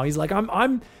things now. He's like,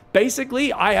 I'm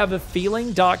basically, I have a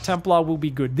feeling Dark Templar will be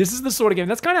good. This is the sort of game.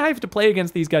 That's kind of how you have to play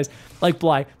against these guys like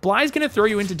Bly. Bly's going to throw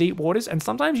you into deep waters, and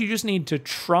sometimes you just need to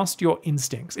trust your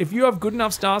instincts. If you have good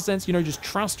enough star sense, you know, just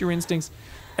trust your instincts.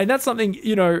 And that's something,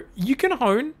 you know, you can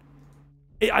hone.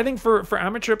 I think for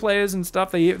amateur players and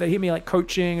stuff, they hear me like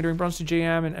coaching and doing bronze to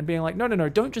GM and being like, no,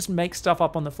 don't just make stuff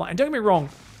up on the fly. And don't get me wrong,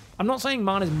 I'm not saying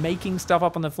MaNa's making stuff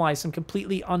up on the fly, some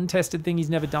completely untested thing he's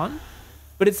never done.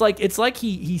 But it's like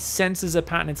he senses a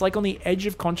pattern. It's like on the edge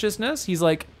of consciousness, he's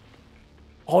like,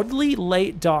 oddly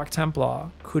late Dark Templar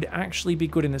could actually be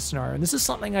good in this scenario. And this is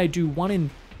something I do 1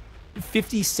 in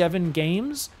 57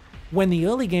 games when the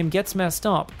early game gets messed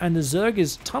up and the Zerg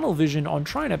is tunnel vision on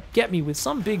trying to get me with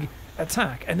some big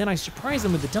attack, and then I surprise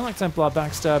them with the Dark Templar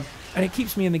backstab, and it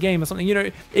keeps me in the game or something. You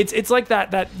know, it's like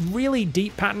that really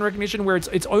deep pattern recognition where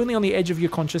it's only on the edge of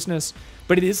your consciousness,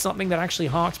 but it is something that actually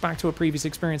harks back to a previous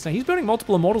experience. Now, he's building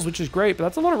multiple Immortals, which is great, but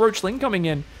that's a lot of Roachling coming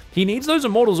in. He needs those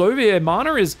Immortals over here.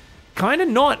 MaNa is kind of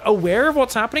not aware of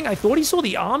what's happening. I thought he saw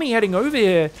the army heading over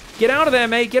here. Get out of there,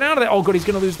 mate. Get out of there. Oh, God, he's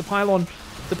going to lose the pylon.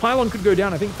 The pylon could go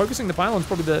down. I think focusing the pylon is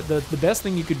probably the best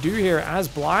thing you could do here as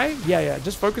Bly. Yeah.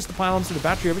 Just focus the pylon so the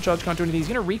battery overcharge can't do anything. He's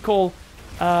going to recall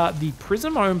the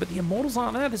Prism home, but the Immortals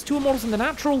aren't there. There's 2 Immortals in the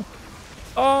natural.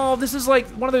 Oh, this is like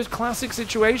one of those classic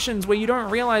situations where you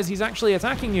don't realize he's actually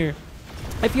attacking you.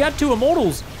 If you had 2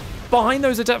 Immortals behind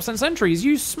those Adepts and Sentries,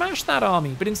 you smash that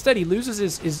army. But instead, he loses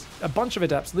his a bunch of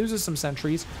Adepts, loses some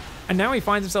Sentries, and now he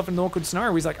finds himself in an awkward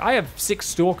scenario where he's like, I have 6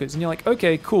 Stalkers. And you're like,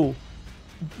 okay, cool.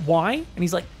 Why? And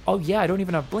he's like, oh yeah, I don't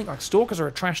even have Blink. Like, Stalkers are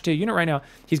a trash tier unit right now.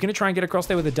 He's going to try and get across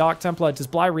there with a Dark Templar. Does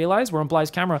Bly realize? We're on Bly's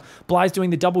camera. Bly's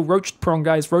doing the double roach prong,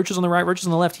 guys. Roaches on the right, roaches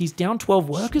on the left. He's down 12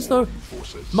 workers, though.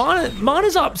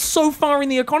 MaNa's up so far in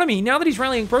the economy. Now that he's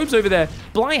rallying probes over there,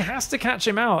 Bly has to catch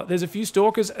him out. There's a few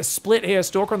Stalkers. A split here.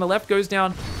 Stalker on the left goes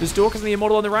down. The Stalkers and the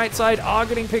Immortal on the right side are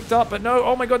getting picked up, but no.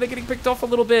 Oh my god, they're getting picked off a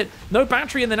little bit. No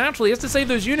battery in the natural. He has to save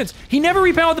those units. He never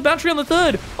repowered the battery on the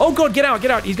third. Oh god, get out, get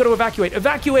out. He's got to evacuate.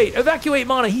 Evacuate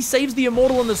MaNa. He saves the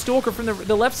Immortal and the Stalker from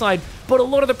the left side, but a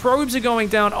lot of the probes are going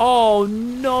down. Oh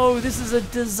no, this is a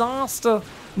disaster.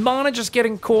 MaNa just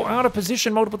getting caught out of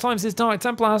position multiple times. His Dark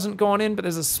Templar hasn't gone in, but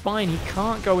there's a spine. He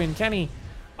can't go in, can he?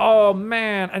 Oh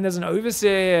man, and there's an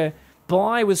Overseer.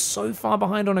 Bly was so far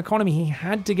behind on economy, he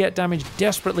had to get damaged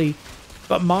desperately,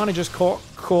 but MaNa just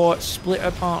caught, split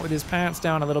apart with his pants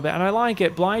down a little bit, and I like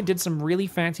it. Bly did some really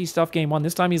fancy stuff game 1.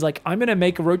 This time he's like, I'm gonna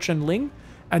make a Roach and Ling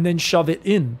and then shove it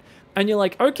in. And you're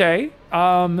like, okay,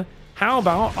 how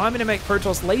about I'm going to make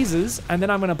Protoss lasers and then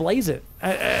I'm going to blaze it.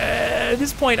 At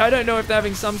this point, I don't know if they're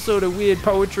having some sort of weird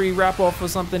poetry wrap-off or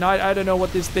something. I don't know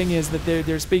what this thing is that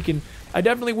they're speaking. I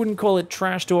definitely wouldn't call it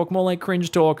trash talk, more like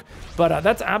cringe talk. But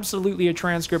that's absolutely a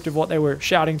transcript of what they were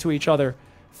shouting to each other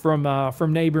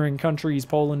from neighboring countries,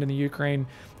 Poland and the Ukraine.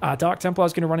 Dark Templar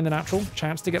is going to run in the natural.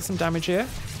 Chance to get some damage here.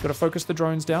 Got to focus the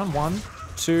drones down. 1,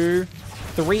 2,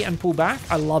 3, and pull back.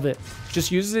 I love it. Just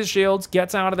uses his shields,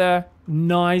 gets out of there.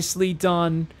 Nicely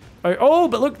done. Oh,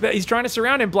 but look, he's trying to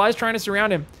surround him. Bly's trying to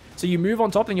surround him. So you move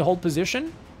on top, then you hold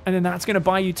position, and then that's going to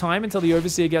buy you time until the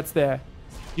Overseer gets there.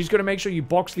 You just got to make sure you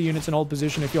box the units and hold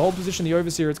position. If you hold position the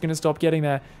Overseer, it's going to stop getting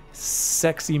there.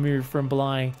 Sexy move from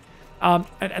Bly.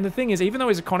 And the thing is, even though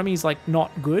his economy is like not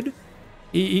good,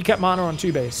 he kept MaNa on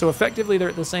 2 base. So effectively, they're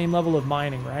at the same level of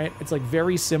mining, right? It's like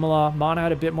very similar. MaNa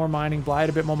had a bit more mining. Bly had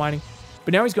a bit more mining.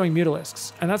 But now he's going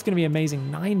Mutalisks, and that's going to be amazing.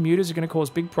 9 Mutas are going to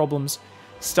cause big problems.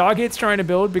 Stargate's trying to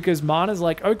build because MaNa's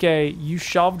like, okay, you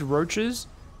shoved Roaches.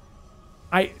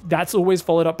 That's always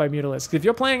followed up by Mutalisks. If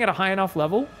you're playing at a high enough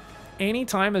level,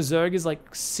 anytime a Zerg is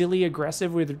like silly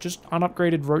aggressive with just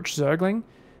unupgraded Roach Zergling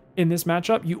in this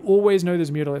matchup, you always know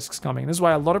there's Mutalisks coming. This is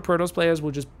why a lot of Protoss players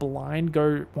will just blind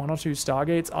go 1 or 2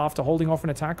 Stargates after holding off an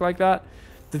attack like that.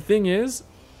 The thing is,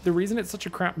 the reason it's such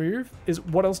a crap move is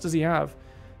what else does he have?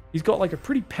 He's got like a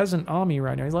pretty peasant army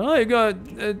right now. He's like, oh, you got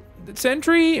a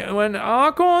Sentry, an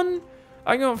Archon,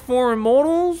 I got 4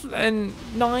 Immortals, and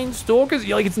 9 Stalkers.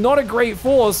 Like, it's not a great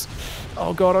force.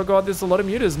 Oh god, there's a lot of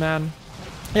Mutas, man.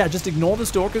 Yeah, just ignore the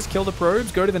Stalkers, kill the probes,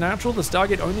 go to the natural. The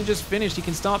Stargate only just finished. He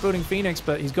can start building Phoenix,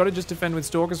 but he's got to just defend with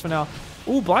Stalkers for now.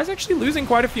 Ooh, Bly's actually losing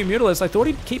quite a few Mutalisks. I thought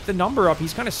he'd keep the number up.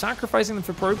 He's kind of sacrificing them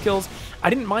for probe kills. I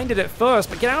didn't mind it at first,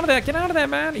 but get out of there,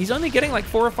 man. He's only getting like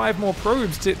 4 or 5 more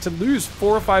probes to lose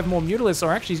 4 or 5 more Mutalisks,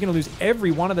 or actually he's going to lose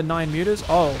every one of the 9 Mutas.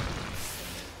 Oh,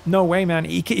 no way, man.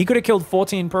 He could have killed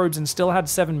 14 probes and still had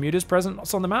 7 Mutas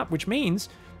present on the map, which means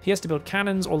he has to build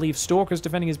cannons or leave Stalkers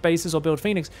defending his bases or build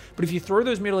Phoenix. But if you throw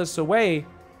those Mutalisks away,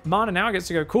 MaNa now gets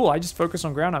to go, cool, I just focus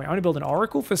on ground army. I only build an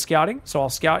Oracle for scouting, so I'll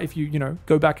scout if you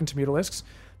go back into Mutalisks.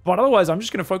 But otherwise, I'm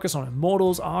just going to focus on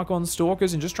Immortals, Archons,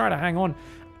 Stalkers, and just try to hang on.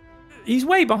 He's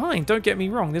way behind, don't get me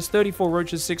wrong. There's 34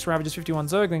 Roaches, 6 Ravagers, 51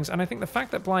 Zerglings, and I think the fact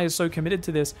that Bly is so committed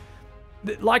to this,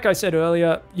 like I said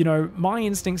earlier, my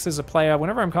instincts as a player,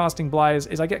 whenever I'm casting Bly,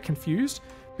 is I get confused.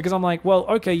 Because I'm like, well,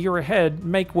 okay, you're ahead.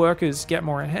 Make workers get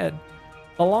more ahead.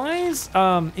 Bly's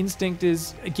instinct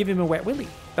is give him a wet willy.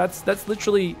 That's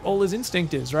literally all his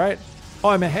instinct is, right? Oh,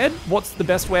 I'm ahead? What's the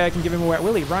best way I can give him a wet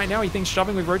willy? Right now, he thinks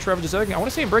shoving with Roach Ravager Zergling. I want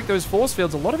to see him break those force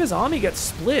fields. A lot of his army gets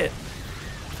split.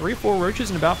 3 or 4 Roaches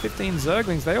and about 15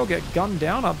 Zerglings. They all get gunned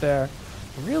down up there.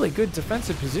 Really good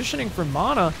defensive positioning from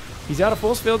MaNa. He's out of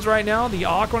force fields right now. The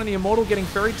Archon and the Immortal getting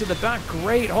ferried to the back.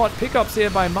 Great hot pickups here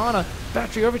by MaNa.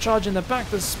 Battery overcharge in the back.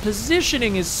 The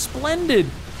positioning is splendid.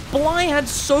 Bly had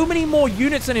so many more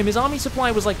units than him. His army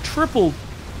supply was like tripled.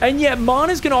 And yet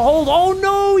MaNa's going to hold. Oh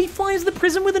no, he flies the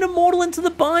Prism with an Immortal into the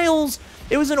Biles.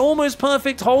 It was an almost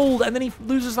perfect hold. And then he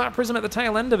loses that Prism at the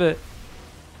tail end of it.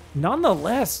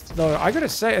 Nonetheless, though, I gotta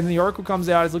say, and the Oracle comes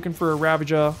out, is looking for a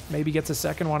Ravager, maybe gets a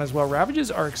second one as well.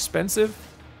 Ravagers are expensive.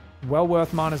 Well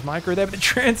worth MaNa's micro there, but the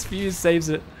Transfuse saves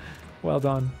it. Well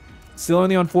done. Still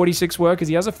only on 46 workers.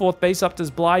 He has a 4th base up.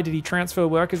 Does Bly? Did he transfer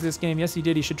workers this game? Yes, he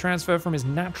did. He should transfer from his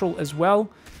natural as well.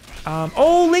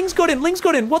 Oh, Ling's got in. Ling's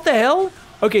got in. What the hell?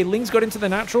 Okay, Ling's got into the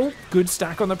natural. Good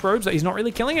stack on the probes. He's not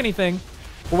really killing anything.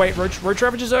 Oh, wait, Roach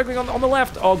Ravager Zergling on the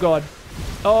left. Oh, God.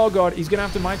 Oh god, he's gonna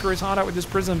have to micro his heart out with this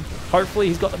prism. Hopefully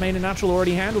he's got the main and natural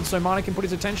already handled, so MaNa can put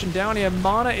his attention down here.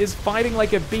 MaNa is fighting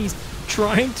like a beast,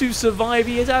 trying to survive.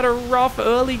 He has had a rough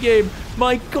early game.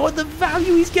 My god, the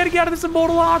value he's getting out of this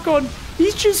Immortal Archon.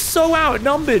 He's just so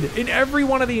outnumbered in every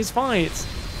one of these fights.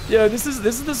 Yeah, this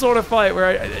is the sort of fight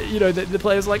where, the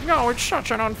player's like, no, it's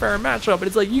such an unfair matchup. But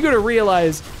it's like, you got to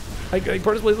realize, like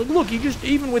Protoss players like, look,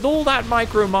 even with all that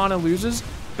micro, MaNa loses.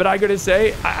 But I got to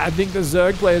say, I think the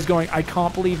Zerg player's going, I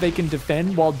can't believe they can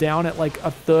defend while down at like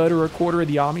a third or a quarter of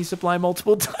the army supply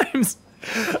multiple times,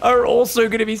 are also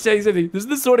going to be saying something. This is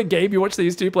the sort of game you watch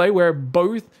these two play where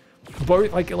both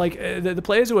the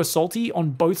players who are salty on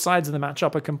both sides of the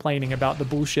matchup are complaining about the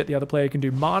bullshit the other player can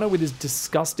do. MaNa with his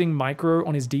disgusting micro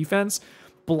on his defense,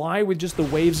 Bly with just the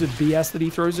waves of BS that he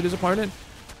throws at his opponent.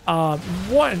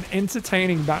 What an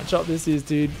entertaining matchup this is,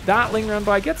 dude. That Ling round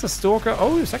by gets a Stalker.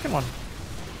 Oh, second one.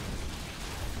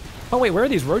 Oh wait, where are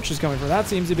these roaches coming from? That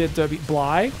seems a bit derpy.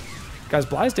 Bly, guys,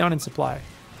 Bly's down in supply.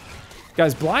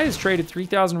 Guys, Bly has traded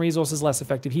 3,000 resources less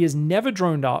effective. He has never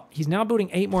droned up. He's now building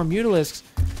 8 more Mutalisks.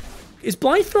 Is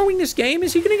Bly throwing this game?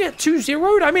 Is he going to get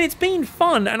 2-0'd? I mean, it's been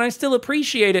fun, and I still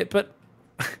appreciate it, but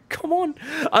come on.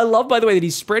 I love, by the way, that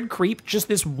he's spread creep, just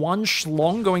this one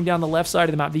schlong going down the left side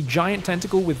of the map. The giant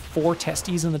tentacle with 4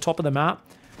 testes in the top of the map.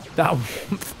 That...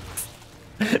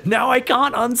 now I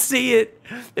can't unsee it.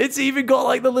 It's even got,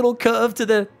 like, the little curve to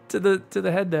the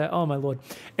head there. Oh, my lord.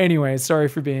 Anyway, sorry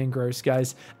for being gross,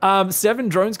 guys. 7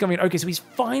 drones coming in. Okay, so he's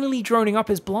finally droning up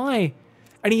his Bly.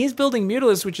 And he is building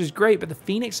Mutalisks, which is great, but the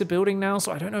Phoenix are building now,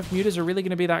 so I don't know if Mutas are really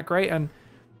going to be that great. And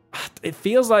it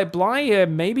feels like Bly here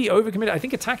may be overcommitted. I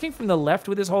think attacking from the left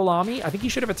with his whole army, I think he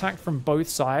should have attacked from both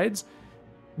sides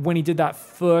when he did that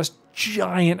first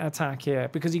giant attack here,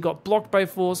 because he got blocked by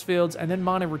force fields, and then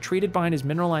MaNa retreated behind his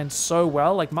mineral line so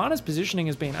well. Like, MaNa's positioning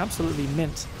has been absolutely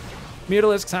mint.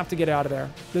 Mutalisks have to get out of there.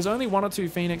 There's only 1 or 2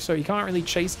 Phoenix, so he can't really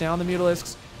chase down the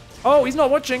Mutalisks. Oh, he's not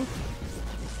watching.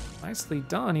 Nicely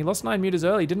done. He lost 9 mutas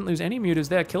early. Didn't lose any mutas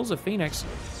there. Kills a Phoenix.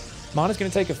 MaNa's going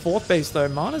to take a 4th base, though.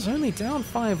 MaNa's only down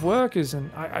 5 workers.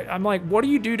 And I'm like, what do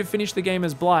you do to finish the game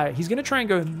as Bly? He's going to try and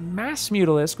go mass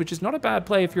Mutalisk, which is not a bad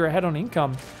play if you're ahead on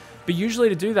income. But usually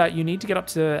to do that, you need to get up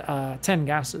to 10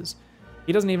 gases.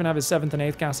 He doesn't even have his 7th and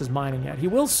 8th gases mining yet. He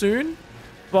will soon.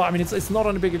 But, I mean, it's not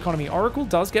on a big economy. Oracle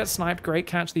does get sniped. Great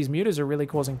catch. These mutas are really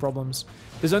causing problems.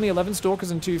 There's only 11 Stalkers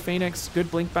and 2 Phoenix.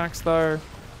 Good blink backs, though.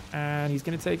 And he's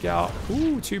going to take out,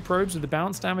 2 probes with the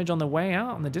bounce damage on the way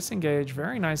out on the disengage.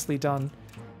 Very nicely done.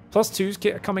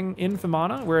 +2s coming in for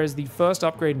MaNa, whereas the first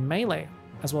upgrade melee,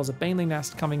 as well as a Baneling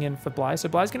Nest coming in for Bly. So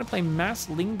Bly's going to play mass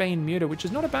Lingbane Muta, which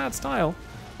is not a bad style.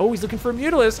 Oh, he's looking for a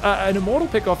Mutalisk. An Immortal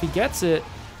pickoff. He gets it.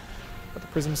 But the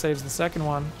Prism saves the second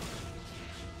one.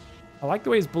 I like the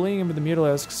way he's bullying him with the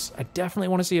Mutalisks. I definitely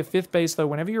want to see a 5th base, though.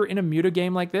 Whenever you're in a Muta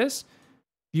game like this,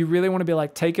 you really want to be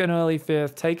like, take an early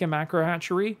 5th, take a macro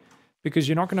hatchery, because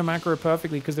you're not going to macro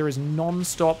perfectly, because there is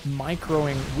non-stop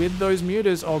microing with those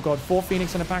mutas. Oh god, 4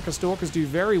 Phoenix and a pack of Stalkers do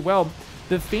very well.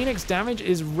 The Phoenix damage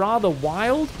is rather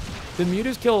wild. The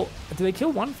mutas kill... Did they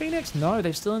kill 1 Phoenix? No,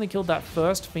 they've still only killed that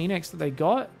first Phoenix that they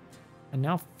got. And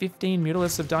now 15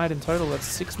 Mutalisks have died in total. That's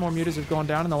 6 more mutas have gone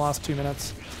down in the last 2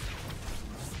 minutes.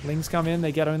 Lings come in,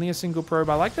 they get only a single probe.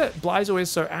 I like that Bly's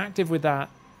always so active with that.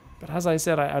 But as I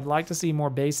said, I'd like to see more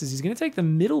bases. He's going to take the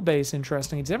middle base,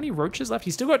 interesting. Does he have any roaches left?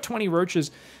 He's still got 20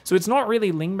 roaches, so it's not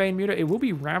really Lingbane Muta. It will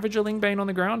be Ravager Lingbane on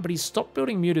the ground, but he's stopped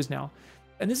building mutas now.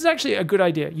 And this is actually a good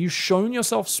idea. You've shown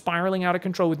yourself spiraling out of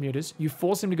control with mutas. You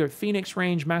force him to go Phoenix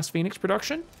range, mass Phoenix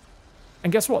production.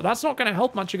 And guess what? That's not going to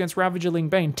help much against Ravager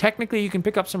Lingbane. Technically, you can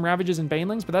pick up some Ravagers and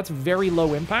Banelings, but that's very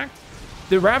low impact.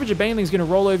 The Ravager Baneling is going to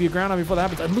roll over your ground before that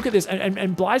happens. And look at this.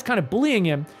 And Bly's kind of bullying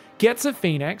him. Gets a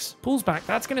Phoenix, pulls back.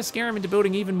 That's going to scare him into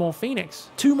building even more Phoenix.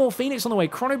 2 more Phoenix on the way,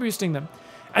 chrono boosting them.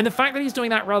 And the fact that he's doing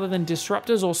that rather than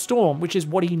Disruptors or Storm, which is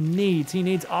what he needs. He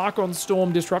needs Archon,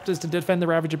 Storm, Disruptors to defend the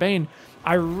Ravager Bane.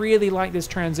 I really like this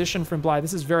transition from Bly.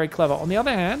 This is very clever. On the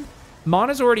other hand,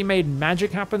 MaNa's already made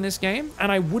magic happen this game,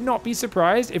 and I would not be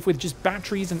surprised if with just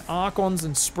batteries and Archons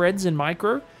and spreads and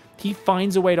micro, he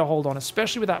finds a way to hold on,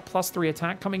 especially with that +3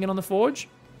 attack coming in on the Forge.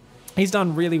 He's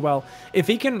done really well. If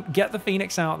he can get the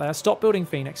Phoenix out there, stop building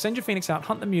Phoenix, send your Phoenix out,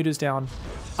 hunt the mutas down,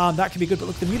 that could be good. But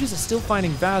look, the mutas are still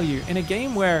finding value. In a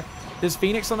game where there's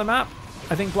Phoenix on the map,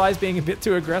 I think Bly's being a bit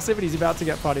too aggressive and he's about to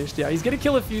get punished. Yeah, he's going to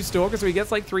kill a few Stalkers, so he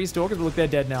gets like 3 Stalkers, but look, they're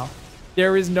dead now.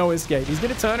 There is no escape. He's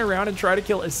going to turn around and try to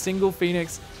kill a single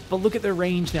Phoenix, but look at the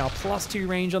range now. +2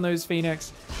 range on those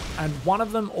Phoenix, and one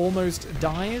of them almost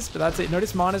dies, but that's it.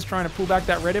 Notice MaNa's trying to pull back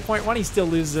that Reddit point one. He still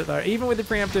loses it, though. Even with the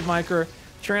preemptive micro,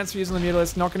 transfuse on the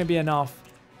Mutalisk, not going to be enough.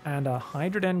 And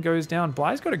Hydra Den goes down.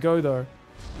 Bly's got to go, though.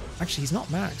 Actually, he's not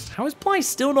maxed. How is Bly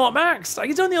still not maxed?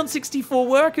 He's only on 64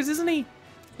 workers, isn't he?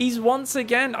 He's once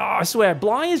again... Oh, I swear,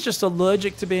 Bly is just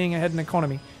allergic to being ahead in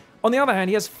economy. On the other hand,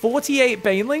 he has 48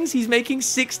 Banelings. He's making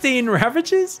 16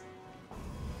 Ravages.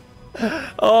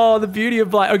 Oh, the beauty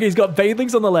of Bly. Okay, he's got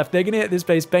Banelings on the left. They're going to hit this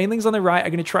base. Banelings on the right are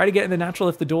going to try to get in the natural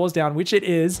if the door's down, which it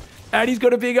is. And he's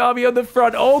got a big army on the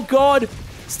front. Oh, God.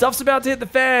 Stuff's about to hit the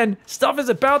fan. Stuff is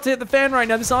about to hit the fan right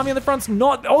now. This army on the front's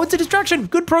not... Oh, it's a distraction.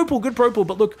 Good pro pull, good pro pull.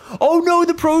 But look. Oh, no,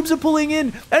 the probes are pulling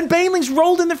in. And Banelings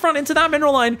rolled in the front into that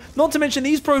mineral line. Not to mention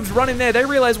these probes run in there. They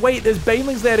realize, wait, there's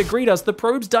Banelings there to greet us. The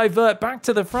probes divert back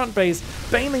to the front base.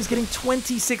 Banelings getting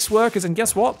 26 workers. And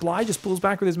guess what? Bly just pulls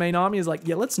back with his main army. Is like,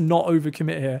 yeah, let's not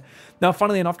overcommit here. Now,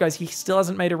 funnily enough, guys, he still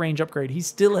hasn't made a range upgrade. He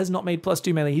still has not made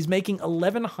 +2 melee. He's making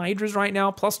 11 Hydras right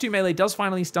now. +2 melee does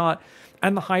finally start.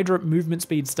 And the Hydra movement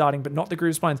speed starting, but not the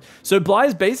groove spines. So Bly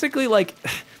is basically like,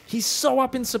 he's so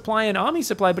up in supply and army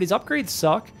supply, but his upgrades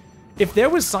suck. If there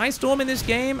was Psystorm in this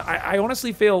game, I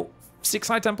honestly feel 6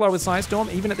 High Templar with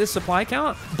Psystorm, even at this supply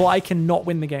count, Bly cannot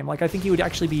win the game. Like, I think he would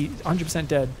actually be 100%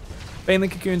 dead.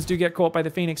 Baneling Cocoons do get caught by the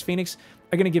Phoenix. Phoenix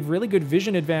are going to give really good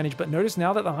vision advantage, but notice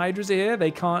now that the Hydras are here, they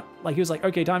can't, like, he was like,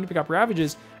 okay, time to pick up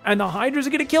Ravages, and the Hydras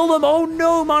are going to kill them. Oh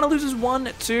no, MaNa loses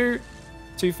 1, 2.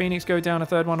 2 Phoenix go down, a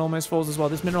third one almost falls as well.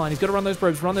 This mineral line, he's got to run those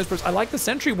probes, run those probes. I like the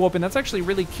sentry warp, and that's actually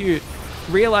really cute.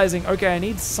 Realizing, okay, I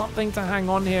need something to hang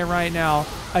on here right now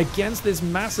against this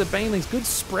massive Banelings. Good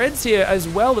spreads here as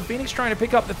well. The Phoenix trying to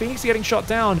pick up. The Phoenix getting shot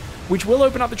down, which will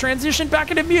open up the transition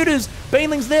back into Mutas.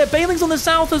 Banelings there. Banelings on the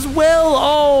south as well.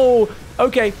 Oh,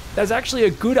 okay. There's actually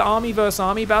a good army versus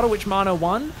army battle, which MaNa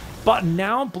won. But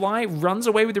now Bly runs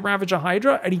away with the Ravager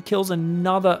Hydra, and he kills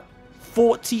another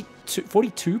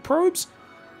 42 probes?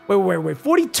 Wait,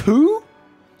 42?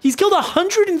 He's killed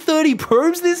 130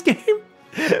 probes this game?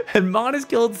 And MaNa's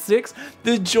killed 6?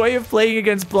 The joy of playing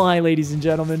against Bly, ladies and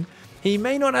gentlemen. He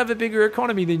may not have a bigger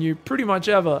economy than you pretty much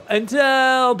ever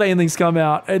until Banelings come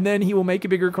out, and then he will make a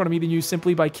bigger economy than you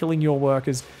simply by killing your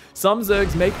workers. Some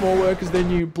Zergs make more workers than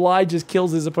you. Bly just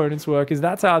kills his opponent's workers.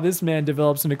 That's how this man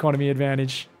develops an economy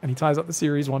advantage, and he ties up the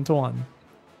series 1-1.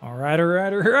 All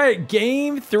right.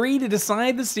 Game 3 to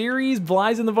decide the series.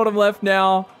 Bly's in the bottom left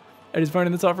now, and his opponent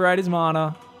in the top right is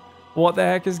MaNa. What the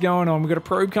heck is going on? We've got a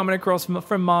probe coming across from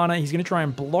MaNa. He's going to try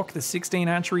and block the 16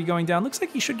 hatchery going down. Looks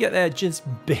like he should get there just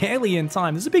barely in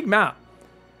time. This is a big map.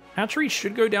 Hatchery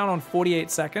should go down on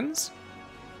 48 seconds.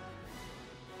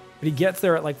 But he gets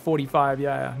there at like 45.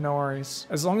 Yeah, no worries.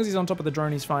 As long as he's on top of the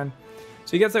drone, he's fine.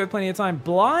 So he gets there with plenty of time.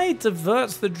 Bly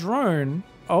diverts the drone.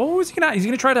 Oh, he's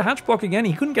gonna try to hatch block again.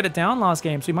 He couldn't get it down last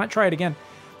game, so he might try it again.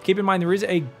 Keep in mind, there is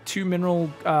a 2 mineral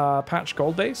patch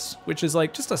gold base, which is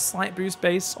like just a slight boost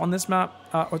base on this map.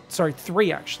 Sorry,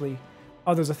 3 actually.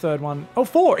 Oh, there's a third one. Oh,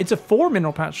 4. It's a 4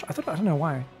 mineral patch. I don't know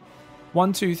why.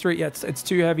 1, 2, 3. Yeah, it's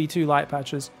 2 heavy, 2 light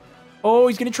patches. Oh,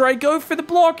 he's going to try and go for the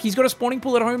block. He's got a spawning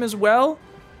pool at home as well.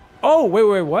 Oh,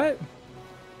 wait, what?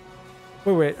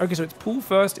 Wait. Okay, so it's pool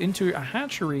first into a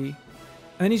hatchery.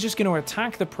 And then he's just going to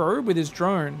attack the probe with his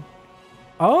drone.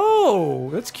 Oh,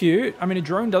 that's cute. I mean, a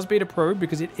drone does beat a probe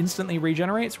because it instantly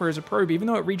regenerates, whereas a probe, even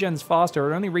though it regens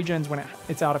faster, it only regens when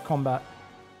it's out of combat.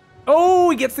 Oh,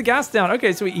 he gets the gas down.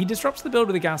 Okay, so he disrupts the build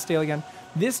with a gas steal again.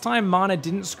 This time, MaNa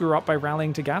didn't screw up by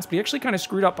rallying to gas, but he actually kind of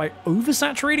screwed up by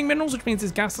oversaturating minerals, which means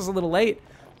his gas is a little late.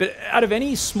 But out of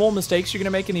any small mistakes you're going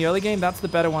to make in the early game, that's the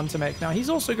better one to make. Now,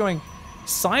 he's also going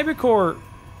Cybercore,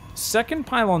 second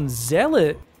pylon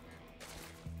Zealot.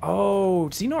 Oh,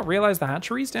 does he not realize the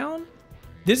hatchery's down?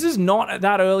 This is not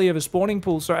that early of a spawning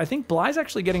pool, so I think Bly's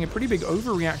actually getting a pretty big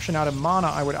overreaction out of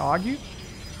MaNa, I would argue.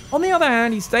 On the other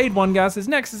hand, he stayed 1 gas. His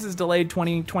Nexus is delayed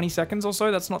 20 seconds or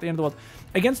so. That's not the end of the world.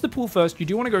 Against the pool first, you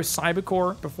do want to go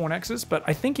Cybercore before Nexus, but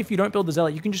I think if you don't build the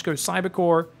Zealot, you can just go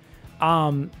Cybercore,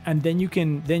 and then you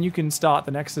can start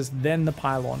the Nexus, then the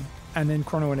Pylon, and then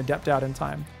Chrono and Adept out in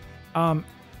time.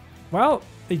 Well,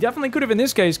 he definitely could have in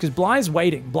this case, because Bly's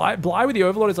waiting. Bly with the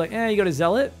Overlord is like, you got a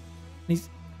Zealot? And he's...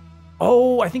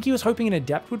 Oh, I think he was hoping an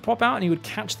Adept would pop out and he would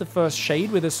catch the first Shade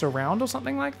with a Surround or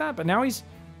something like that. But now he's...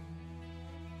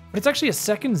 But it's actually a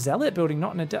second Zealot building,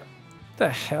 not an Adept. The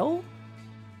hell?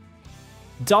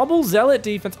 Double Zealot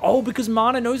defense. Oh, because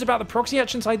MaNa knows about the proxy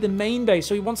hatch inside the main base,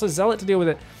 so he wants a Zealot to deal with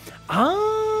it.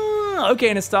 Ah, okay,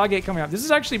 and a Stargate coming up. This has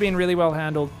actually been really well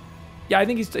handled. Yeah, I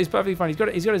think he's perfectly fine. He's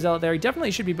got a Zealot there. He definitely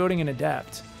should be building an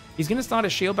Adept. He's going to start a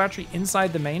shield battery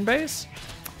inside the main base.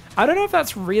 I don't know if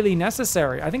that's really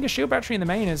necessary. I think a shield battery in the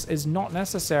main is not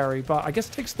necessary, but I guess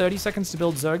it takes 30 seconds to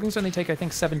build. Zerglings only take, I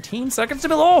think, 17 seconds to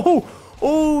build.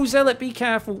 Oh, Zealot, be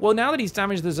careful. Well, now that he's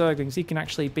damaged the Zerglings, he can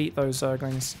actually beat those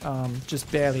Zerglings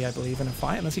just barely, I believe, in a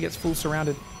fight, unless he gets full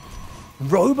surrounded.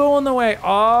 Robo on the way.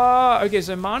 Oh, okay,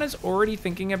 so MaNa's already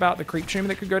thinking about the creep tumor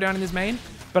that could go down in his main.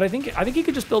 But I think he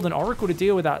could just build an Oracle to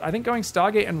deal with that. I think going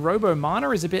Stargate and Robo,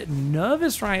 MaNa is a bit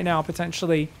nervous right now,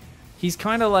 potentially. He's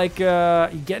kind of like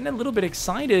getting a little bit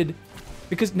excited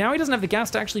because now he doesn't have the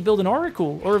gas to actually build an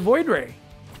Oracle or a Void Ray.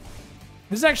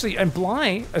 This is actually, and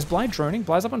Bly, as Bly droning,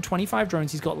 Bly's up on 25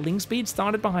 drones. He's got Ling Speed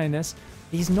started behind this.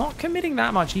 He's not committing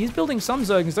that much. He is building some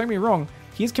Zerglings, don't get me wrong.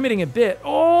 He is committing a bit.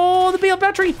 Oh, the BL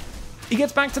battery! He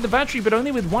gets back to the battery, but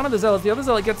only with one of the Zealots. The other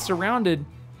Zealot gets surrounded.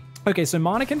 Okay, so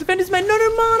MaNa can defend his man. No,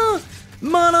 MaNa!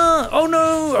 MaNa! Oh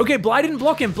no! Okay, Bly didn't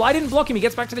block him. Bly didn't block him. He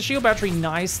gets back to the shield battery.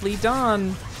 Nicely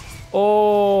done.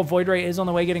 Oh, Void Ray is on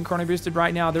the way getting chrono boosted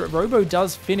right now. The Robo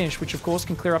does finish, which of course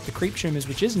can clear up the creep tumors,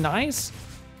 which is nice.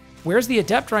 Where's the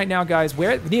Adept right now, guys?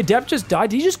 Where the Adept just died?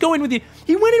 Did he just go in with the...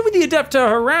 He went in with the Adept to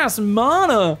harass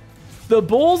MaNa. The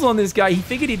balls on this guy. He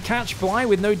figured he'd catch Bly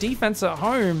with no defense at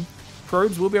home.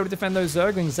 Probes will be able to defend those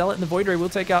Zerglings. Zealot and the Void Ray will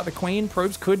take out the Queen.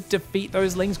 Probes could defeat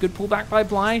those Lings. Good pullback by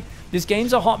Bly. This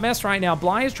game's a hot mess right now.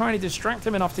 Bly is trying to distract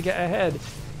him enough to get ahead.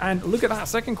 And look at that.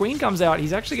 Second Queen comes out.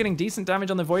 He's actually getting decent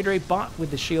damage on the Void Ray, but with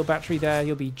the shield battery there,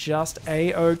 he'll be just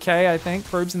A-okay, I think.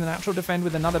 Probes in the natural defend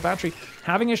with another battery.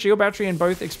 Having a shield battery in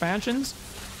both expansions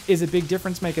is a big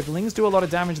difference maker. The Lings do a lot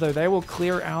of damage, though. They will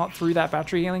clear out through that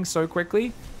battery healing so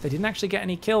quickly. They didn't actually get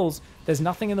any kills. There's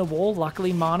nothing in the wall.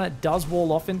 Luckily, MaNa does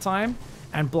wall off in time.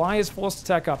 And Bly is forced to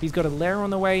tech up. He's got a lair on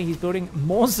the way. He's building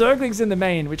more Zerglings in the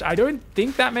main, which I don't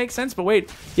think that makes sense. But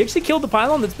wait, he actually killed the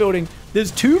pylon that's building.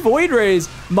 There's 2 Void Rays.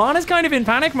 MaNa's kind of in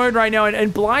panic mode right now.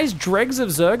 And Bly's dregs of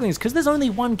Zerglings, because there's only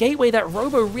one gateway, that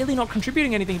Robo really not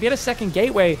contributing anything. If he had a second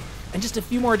gateway and just a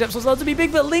few more Adepts, allowed to be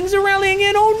big, but Lings are rallying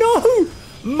in. Oh no!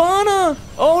 MaNa!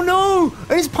 Oh no!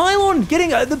 His pylon getting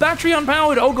the battery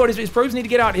unpowered. Oh god, his probes need to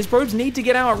get out. His probes need to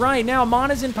get out right now.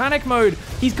 MaNa's in panic mode.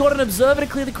 He's got an observer to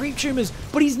clear the creep tumors,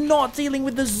 but he's not dealing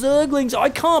with the Zerglings. I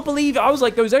can't believe it. I was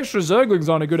like, those extra Zerglings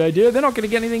aren't a good idea. They're not going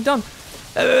to get anything done.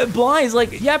 Bly is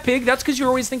like, yeah, Pig, that's because you're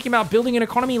always thinking about building an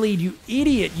economy lead, you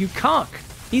idiot, you cuck.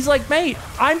 He's like, mate,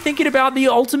 I'm thinking about the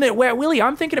ultimate Wet Willy.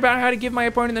 I'm thinking about how to give my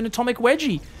opponent an atomic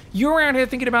wedgie. You're around here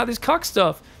thinking about this cuck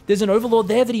stuff. There's an Overlord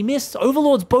there that he missed.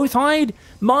 Overlords both hide.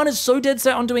 MaNa's so dead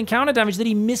set on doing counter damage that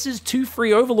he misses 2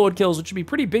 free Overlord kills, which would be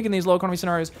pretty big in these low economy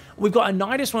scenarios. We've got a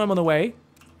Nidus Worm on the way,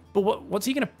 but what's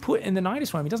he going to put in the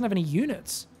Nidus Worm? He doesn't have any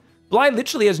units. Bly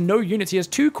literally has no units. He has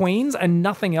 2 Queens and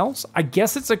nothing else. I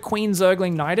guess it's a Queen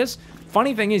Zergling Nidus.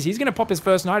 Funny thing is, he's going to pop his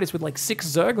first Nidus with like 6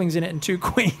 Zerglings in it and 2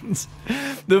 Queens.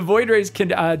 The Void Rays can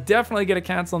definitely get a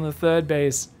cancel on the 3rd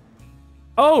base.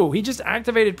 Oh, he just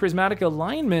activated Prismatic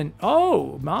Alignment.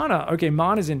 Oh, MaNa. Okay,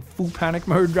 MaNa's in full panic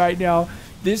mode right now.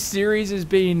 This series has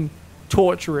been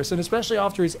torturous, and especially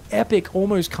after his epic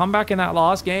almost comeback in that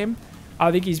last game.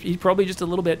 I think he's probably just a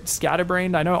little bit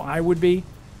scatterbrained. I know I would be.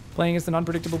 Playing against an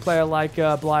unpredictable player like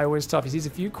Bly always tough. He sees a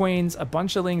few Queens, a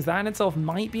bunch of Lings. That in itself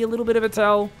might be a little bit of a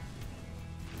tell.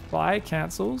 Bly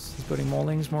cancels. He's putting more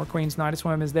Lings, more Queens. Nidus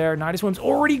Worm is there. Nidus Worm's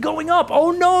already going up.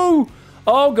 Oh, no!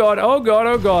 Oh god, oh god,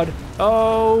 oh god.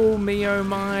 Oh me, oh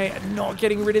my. Not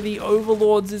getting rid of the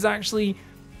Overlords is actually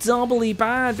doubly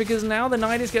bad because now the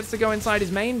Nidus gets to go inside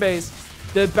his main base.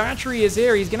 The battery is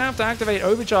here. He's going to have to activate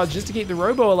Overcharge just to keep the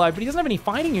Robo alive, but he doesn't have any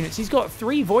fighting units. He's got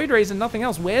 3 Void Rays and nothing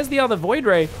else. Where's the other Void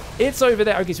Ray? It's over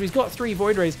there. Okay, so he's got 3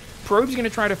 Void Rays. Probe's going to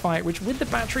try to fight, which with the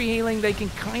battery healing, they can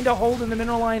kind of hold in the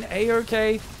mineral line.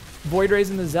 A-okay. Void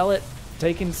Rays and the Zealot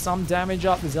taking some damage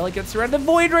up. The Zealot gets surrounded. The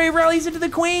Void Ray rallies into the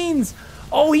Queens.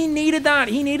 Oh, he needed that.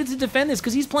 He needed to defend this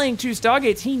because he's playing 2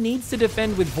 Stargates. He needs to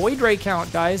defend with Void Ray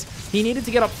count, guys. He needed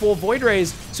to get up 4 Void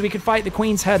Rays so he could fight the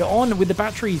Queens head on with the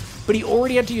batteries. But he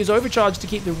already had to use Overcharge to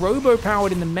keep the Robo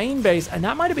powered in the main base. And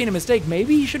that might have been a mistake.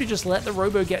 Maybe he should have just let the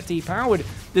Robo get depowered.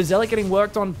 The Zealot getting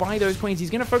worked on by those Queens. He's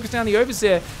going to focus down the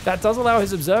Overseer. That does allow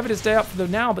his Observer to stay up for the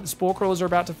now. But the Spore Crawlers are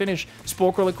about to finish.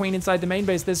 Spore Crawler Queen inside the main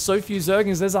base. There's so few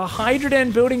Zerglings. There's a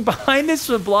Hydroden building behind this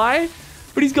for Bly.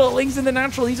 But he's got Lings in the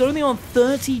natural. He's only on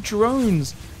 30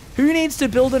 drones. Who needs to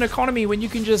build an economy when you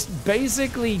can just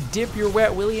basically dip your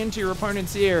Wet Willy into your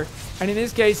opponent's ear? And in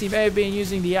this case, he may have been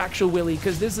using the actual Willy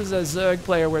because this is a Zerg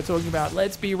player we're talking about.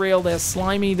 Let's be real. They're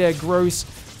slimy. They're gross.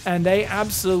 And they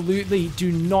absolutely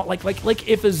do not... Like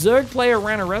if a Zerg player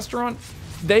ran a restaurant,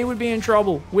 they would be in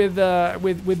trouble with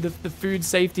the food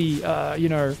safety,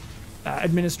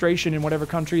 administration in whatever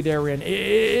country they're in.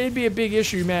 It'd be a big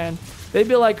issue, man. They'd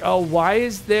be like, oh, why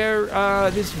is there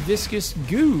this viscous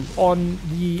goo on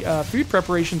the food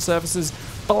preparation surfaces?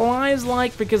 Bly's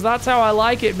like, because that's how I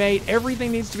like it, mate.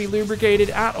 Everything needs to be lubricated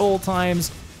at all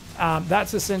times.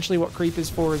 That's essentially what creep is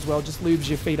for as well. Just lubes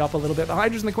your feet up a little bit. The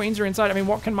Hydras and the Queens are inside. I mean,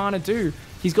 what can MaNa do?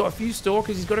 He's got a few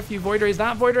Stalkers. He's got a few Void Rays.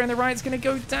 That Void Ray on the right is going to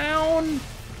go down.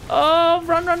 Oh,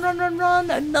 run, run, run, run,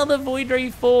 run. Another Void Ray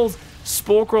falls.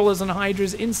 Spore Crawlers and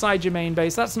Hydras inside your main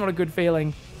base. That's not a good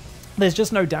feeling. There's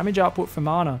just no damage output for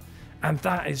MaNa. And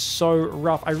that is so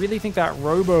rough. I really think that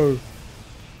Robo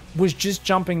was just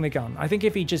jumping the gun. I think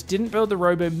if he just didn't build the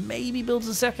Robo, maybe builds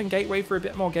a second gateway for a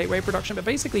bit more gateway production, but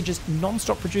basically just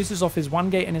non-stop produces off his 1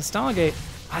 gate and his Stargate,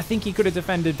 I think he could have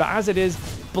defended. But as it is,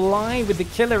 Bly with the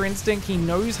killer instinct, he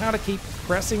knows how to keep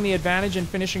pressing the advantage and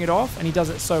finishing it off, and he does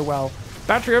it so well.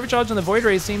 Battery overcharge on the Void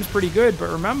Rays seems pretty good, but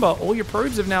remember, all your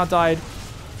probes have now died.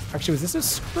 Actually, was this a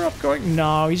screw up going?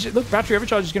 No, look, battery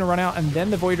overcharge is going to run out, and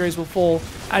then the Void Rays will fall.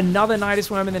 Another Nidus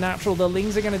Worm in the natural. The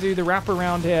Lings are going to do the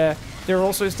wraparound here. They're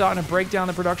also starting to break down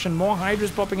the production. More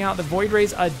Hydras popping out. The Void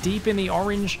Rays are deep in the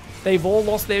orange. They've all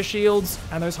lost their shields,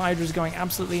 and those Hydras going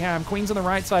absolutely ham. Queens on the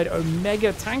right side,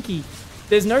 Omega tanky.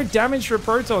 There's no damage for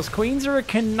Protoss. Queens are a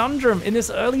conundrum in this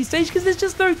early stage because there's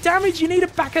just no damage. You need a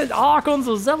pack of Archons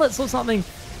or Zealots or something.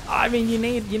 I mean, you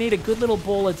need a good little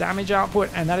ball of damage output,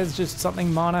 and that is just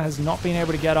something MaNa has not been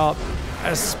able to get up,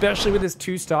 especially with his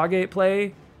 2 Stargate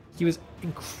play. He was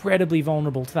incredibly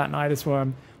vulnerable to that Nidus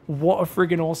Worm. What a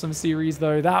friggin' awesome series,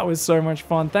 though. That was so much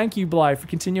fun. Thank you, Bly, for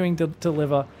continuing to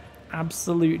deliver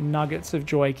absolute nuggets of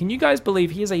joy. Can you guys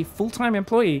believe he is a full-time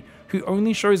employee who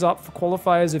only shows up for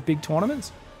qualifiers of big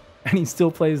tournaments? And he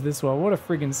still plays this well. What a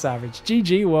friggin' savage.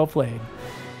 GG, well played.